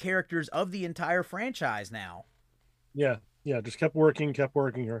beloved characters of the entire franchise now. Yeah, just kept working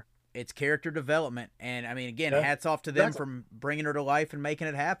her. It's character development. And, I mean, again, hats off to them for bringing her to life and making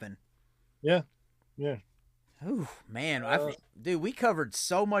it happen. Yeah. Ooh, man. Dude, we covered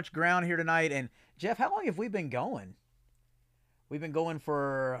so much ground here tonight. And, Jeff, how long have we been going? We've been going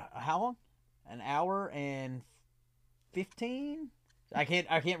for how long? An hour and 15? I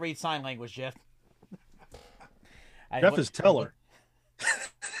can't read sign language, Jeff. Jeff is Teller.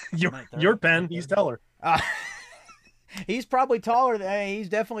 Your pen, he's Teller. He's probably taller he's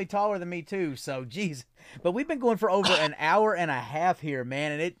definitely taller than me too. So, geez. But we've been going for over an hour and a half here,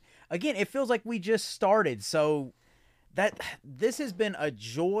 man. And it feels like we just started. So this has been a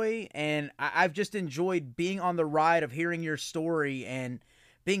joy, and I've just enjoyed being on the ride of hearing your story and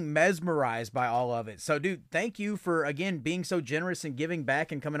being mesmerized by all of it. So, dude, thank you for, again, being so generous and giving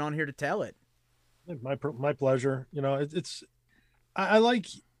back and coming on here to tell it. My pleasure. I like,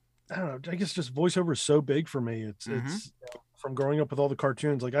 I don't know, I guess just voiceover is so big for me. It's from growing up with all the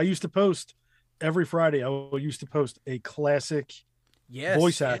cartoons. Like, I used to post every Friday, I used to post a classic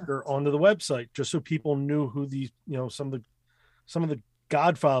voice actor onto the website just so people knew who these, some of the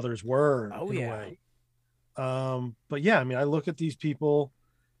godfathers were in a way. But yeah, I mean, I look at these people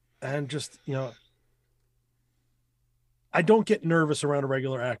and just, I don't get nervous around a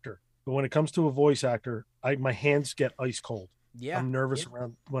regular actor, but when it comes to a voice actor, my hands get ice cold. Yeah. I'm nervous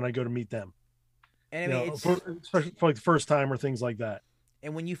around when I go to meet them. And I mean, especially for like the first time or things like that.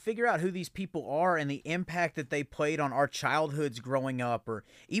 And when you figure out who these people are and the impact that they played on our childhoods growing up, or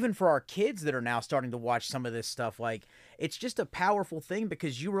even for our kids that are now starting to watch some of this stuff, like, it's just a powerful thing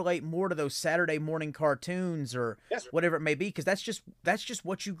because you relate more to those Saturday morning cartoons or whatever it may be, because that's just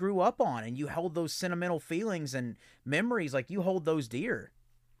what you grew up on, and you hold those sentimental feelings and memories, like, you hold those dear.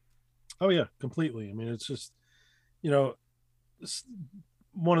 Oh yeah, completely. I mean, it's just,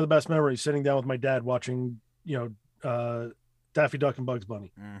 one of the best memories, sitting down with my dad watching, Daffy Duck and Bugs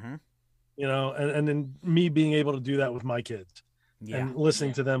Bunny, mm-hmm. And then me being able to do that with my kids and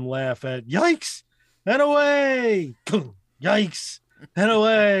listening to them laugh at yikes and away, yikes and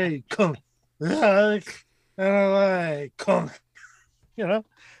away, yikes and away,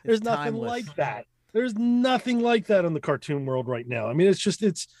 there's nothing like that. There's nothing like that in the cartoon world right now. I mean,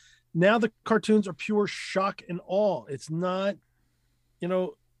 it's now the cartoons are pure shock and awe. It's not,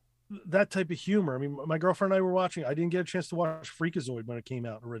 that type of humor. I mean, my girlfriend and I were watching. I didn't get a chance to watch Freakazoid when it came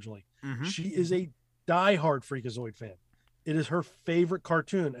out originally. Mm-hmm. She is a diehard Freakazoid fan. It is her favorite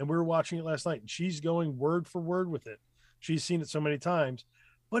cartoon, and we were watching it last night. And she's going word for word with it. She's seen it so many times,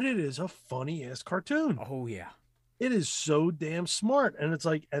 but it is a funny ass cartoon. Oh yeah, it is so damn smart, and it's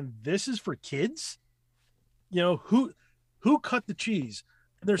like, and this is for kids. Who cut the cheese?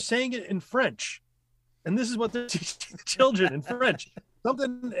 They're saying it in French, and this is what they're teaching the children in French.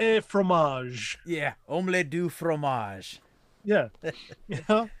 Something fromage. Yeah, omelette du fromage. Yeah,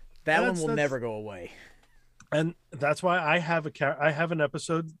 that one will never go away. And that's why I have an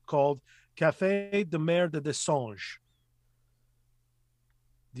episode called Café de Mer de Dessange.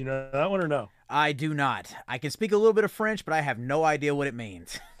 Do you know that one or no? I do not. I can speak a little bit of French, but I have no idea what it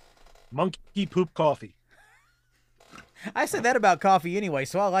means. Monkey poop coffee. I said that about coffee anyway,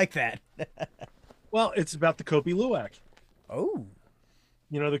 so I like that. Well, it's about the Kopi Luwak. Oh.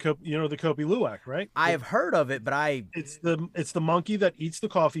 The Kopi Luwak, right? I have heard of it, but it's the monkey that eats the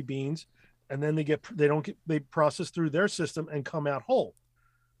coffee beans, and then they process through their system and come out whole.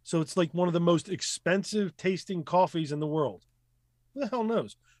 So it's like one of the most expensive tasting coffees in the world. Who the hell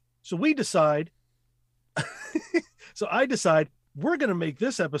knows? So I decide we're going to make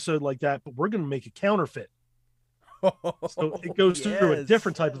this episode like that, but we're going to make a counterfeit. So it goes through a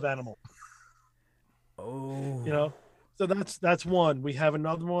different type of animal. Oh. So that's one. We have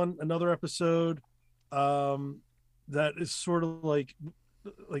another episode that is sort of like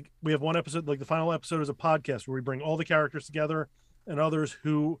we have one episode, like the final episode is a podcast where we bring all the characters together and others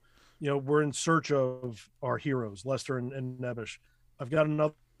who, we're in search of our heroes, Lester and Nebbish. I've got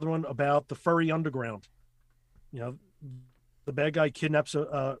another one about the furry underground. The bad guy kidnaps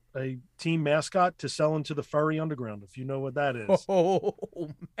a team mascot to sell into the furry underground, if you know what that is. Oh,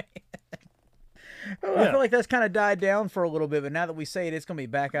 man. I feel like that's kind of died down for a little bit, but now that we say it, it's going to be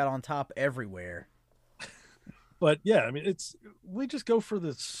back out on top everywhere. But yeah, I mean, we just go for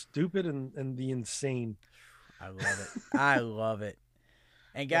the stupid and the insane. I love it. I love it.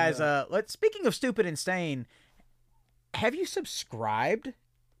 And guys, speaking of stupid and insane, have you subscribed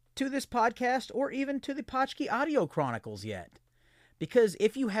to this podcast or even to the Potchkey Audio Chronicles yet? Because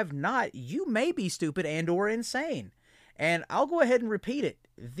if you have not, you may be stupid and or insane. And I'll go ahead and repeat it.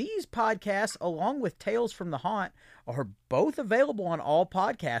 These podcasts, along with Tales from the Haunt, are both available on all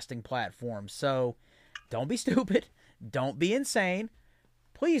podcasting platforms. So don't be stupid. Don't be insane.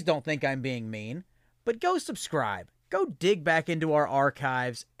 Please don't think I'm being mean. But go subscribe. Go dig back into our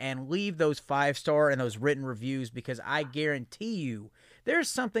archives and leave those 5-star and those written reviews, because I guarantee you there's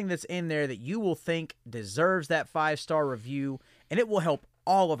something that's in there that you will think deserves that 5-star review, and it will help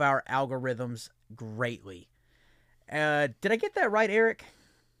all of our algorithms greatly. Did I get that right, Eric?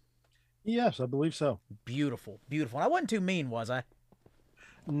 Yes, I believe so. Beautiful, beautiful. I wasn't too mean, was I?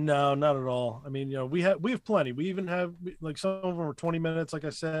 No, not at all. I mean, we have plenty. We even have, like, some of them are 20 minutes. Like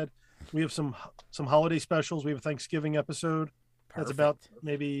I said, we have some holiday specials. We have a Thanksgiving episode. Perfect. That's about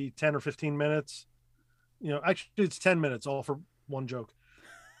maybe 10 or 15 minutes. Actually, it's 10 minutes, all for one joke.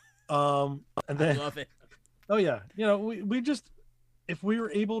 And then I love it. Oh yeah, we just, if we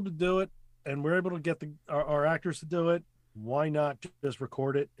were able to do it and we're able to get our actors to do it, why not just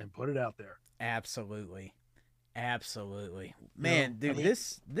record it and put it out there? Absolutely. Man, dude,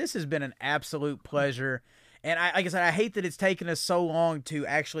 this has been an absolute pleasure. And like I said, I hate that it's taken us so long to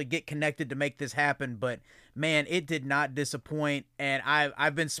actually get connected to make this happen, but man, it did not disappoint. And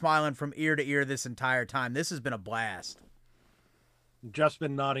I've been smiling from ear to ear this entire time. This has been a blast. Jeff's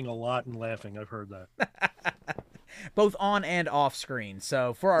been nodding a lot and laughing. I've heard that. Both on and off screen.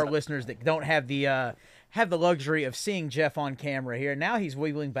 So for our listeners that don't have the have the luxury of seeing Jeff on camera here. Now he's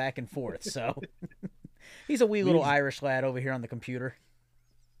wiggling back and forth. So he's a wee little Irish lad over here on the computer.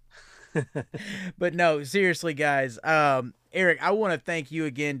 But no, seriously, guys. Eric, I want to thank you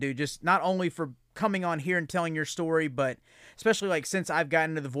again, dude. Just not only for coming on here and telling your story, but especially like since I've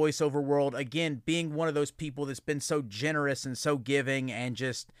gotten into the voiceover world, again, being one of those people that's been so generous and so giving and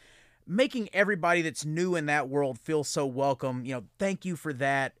just making everybody that's new in that world feel so welcome. Thank you for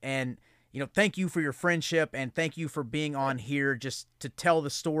that. And, thank you for your friendship and thank you for being on here just to tell the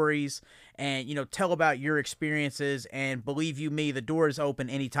stories and, tell about your experiences. And believe you me, the door is open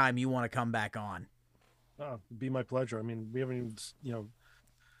anytime you want to come back on. Oh, it'd be my pleasure. I mean, we haven't even,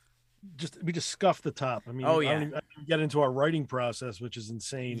 we just scuffed the top. I mean, oh yeah, I don't even get into our writing process, which is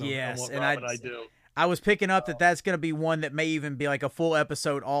insane. Yes, on what and I do. I was picking up that's going to be one that may even be like a full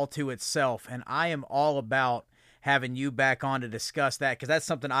episode all to itself, and I am all about having you back on to discuss that because that's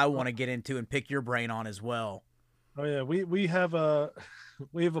something I want to get into and pick your brain on as well. Oh yeah, we have a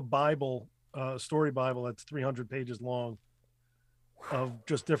Bible, story Bible that's 300 pages long of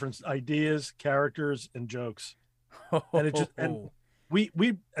just different ideas, characters, and jokes, and it just and we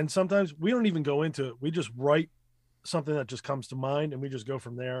and sometimes we don't even go into it. We just write something that just comes to mind and we just go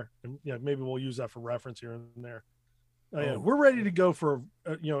from there, and maybe we'll use that for reference here and there. Yeah, we're ready to go for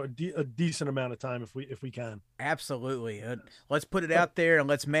a decent amount of time if we can. Absolutely. Let's put it out there and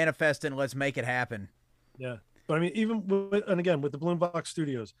let's manifest it and let's make it happen. Yeah, but I mean, even with the Bloombox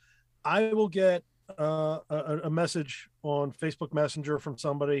Studios, I will get a message on Facebook Messenger from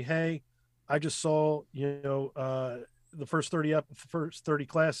somebody. Hey, I just saw the first 30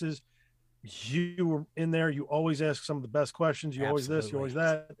 classes. You were in there. You always ask some of the best questions. You always this, you always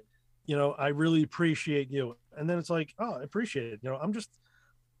that. I really appreciate you. And then it's like, oh, I appreciate it.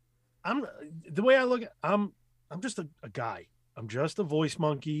 I'm the way I look at, I'm just a guy. I'm just a voice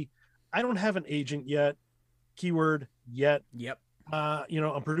monkey. I don't have an agent yet. Keyword yet. Yep.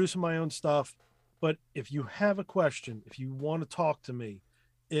 I'm producing my own stuff, but if you have a question, if you want to talk to me,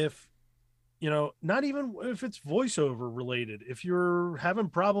 if not even if it's voiceover related, if you're having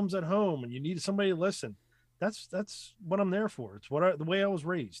problems at home and you need somebody to listen, that's what I'm there for. It's the way I was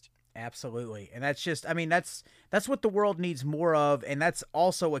raised. Absolutely. And that's just, I mean, that's what the world needs more of. And that's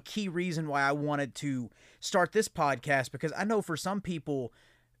also a key reason why I wanted to start this podcast, because I know for some people,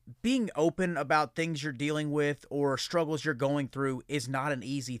 being open about things you're dealing with or struggles you're going through is not an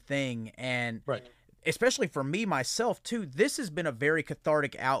easy thing. And right. Especially for me, myself too, this has been a very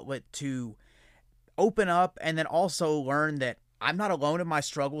cathartic outlet to open up and then also learn that I'm not alone in my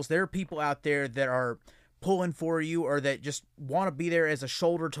struggles. There are people out there that are pulling for you or that just want to be there as a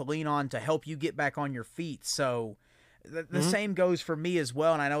shoulder to lean on to help you get back on your feet. So the same goes for me as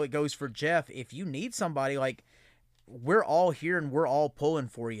well. And I know it goes for Jeff. If you need somebody, like, we're all here and we're all pulling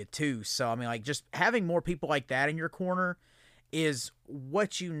for you too. So, I mean, like, just having more people like that in your corner is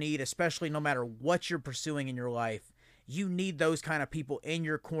what you need, especially no matter what you're pursuing in your life. You need those kind of people in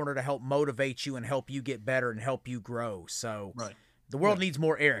your corner to help motivate you and help you get better and help you grow. So right. The world needs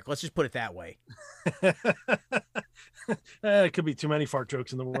more Eric. Let's just put it that way. It could be too many fart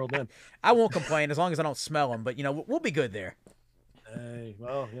jokes in the world then. I won't complain as long as I don't smell them, but we'll be good there. Hey,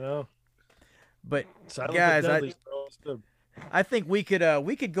 well, But guys, I think we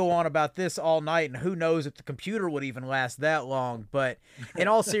could go on about this all night, and who knows if the computer would even last that long. But in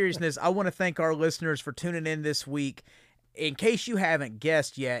all seriousness, I want to thank our listeners for tuning in this week. In case you haven't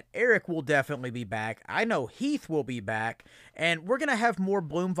guessed yet, Eric will definitely be back. I know Heath will be back, and we're going to have more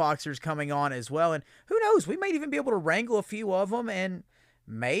Bloomvoxers coming on as well. And who knows, we might even be able to wrangle a few of them, and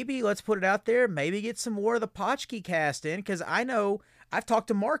maybe, let's put it out there, maybe get some more of the Potchkey cast in, because I know I've talked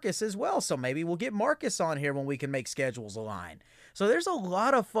to Marcus as well, so maybe we'll get Marcus on here when we can make schedules align. So there's a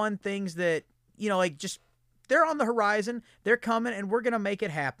lot of fun things that, just they're on the horizon, they're coming, and we're going to make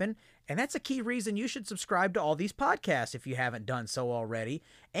it happen. And that's a key reason you should subscribe to all these podcasts if you haven't done so already,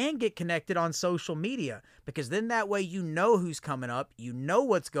 and get connected on social media, because then that way you know who's coming up, you know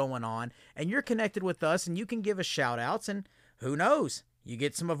what's going on, and you're connected with us, and you can give us shout outs, and who knows, you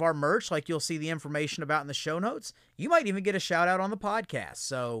get some of our merch like you'll see the information about in the show notes. You might even get a shout out on the podcast.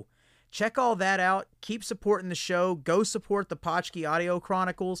 So check all that out. Keep supporting the show. Go support the Potchkey Audio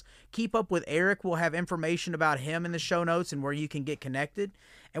Chronicles. Keep up with Eric. We'll have information about him in the show notes and where you can get connected.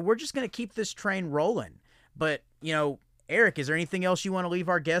 And we're just going to keep this train rolling. But, Eric, is there anything else you want to leave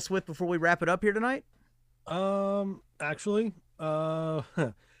our guests with before we wrap it up here tonight? Actually,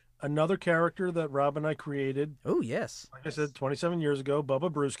 another character that Rob and I created. Oh, yes. Like I said, 27 years ago,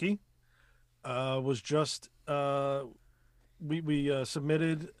 Bubba Brewski, was just, we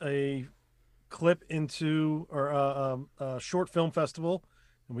submitted a clip into a short film festival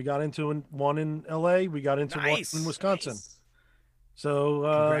And we got into one in LA. We got into Nice. one in Wisconsin. Nice. So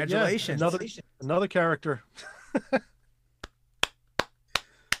Congratulations. yeah, another character.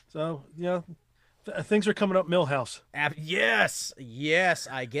 So yeah, things are coming up Millhouse. Yes,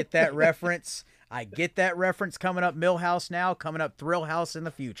 I get that reference. I get that reference coming up Millhouse now, coming up Thrill House in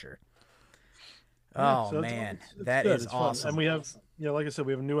the future. Yeah, Oh so man, it's that good. is It's fun. awesome. And we have, like I said,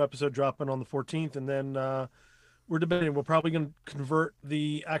 we have a new episode dropping on the 14th, and then we're debating. We're probably going to convert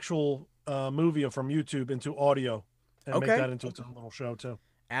the actual movie from YouTube into audio and make that into its own little show too.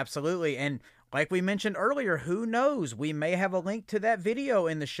 Absolutely. And like we mentioned earlier, who knows? We may have a link to that video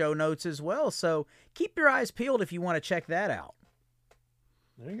in the show notes as well. So keep your eyes peeled if you want to check that out.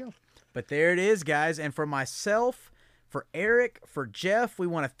 There you go. But there it is, guys. And for myself, for Eric, for Jeff, we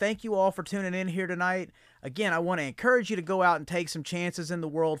want to thank you all for tuning in here tonight. Again, I want to encourage you to go out and take some chances in the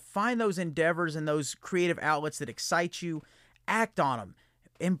world. Find those endeavors and those creative outlets that excite you. Act on them.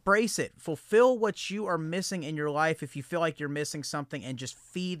 Embrace it. Fulfill what you are missing in your life if you feel like you're missing something, and just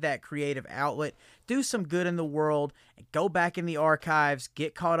feed that creative outlet. Do some good in the world. Go back in the archives.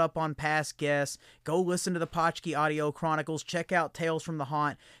 Get caught up on past guests. Go listen to the Potchkey Audio Chronicles. Check out Tales from the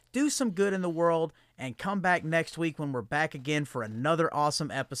Haunt. Do some good in the world, and come back next week when we're back again for another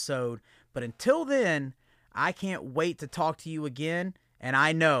awesome episode. But until then, I can't wait to talk to you again, and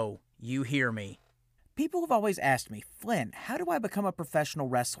I know you hear me. People have always asked me, Flynn, how do I become a professional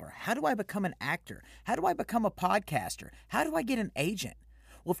wrestler? How do I become an actor? How do I become a podcaster? How do I get an agent?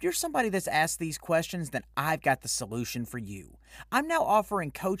 Well, if you're somebody that's asked these questions, then I've got the solution for you. I'm now offering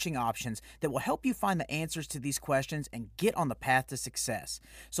coaching options that will help you find the answers to these questions and get on the path to success.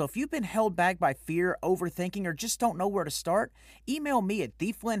 So if you've been held back by fear, overthinking, or just don't know where to start, email me at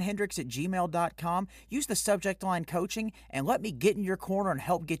theflynnhendricks@gmail.com, use the subject line coaching, and let me get in your corner and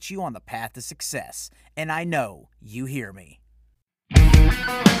help get you on the path to success. And I know you hear me.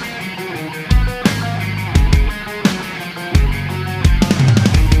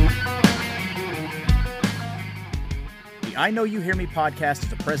 The I Know You Hear Me podcast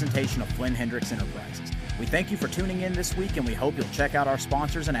is a presentation of Flynn Hendricks Enterprises. We thank you for tuning in this week, and we hope you'll check out our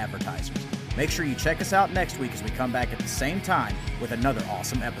sponsors and advertisers. Make sure you check us out next week as we come back at the same time with another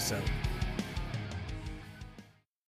awesome episode.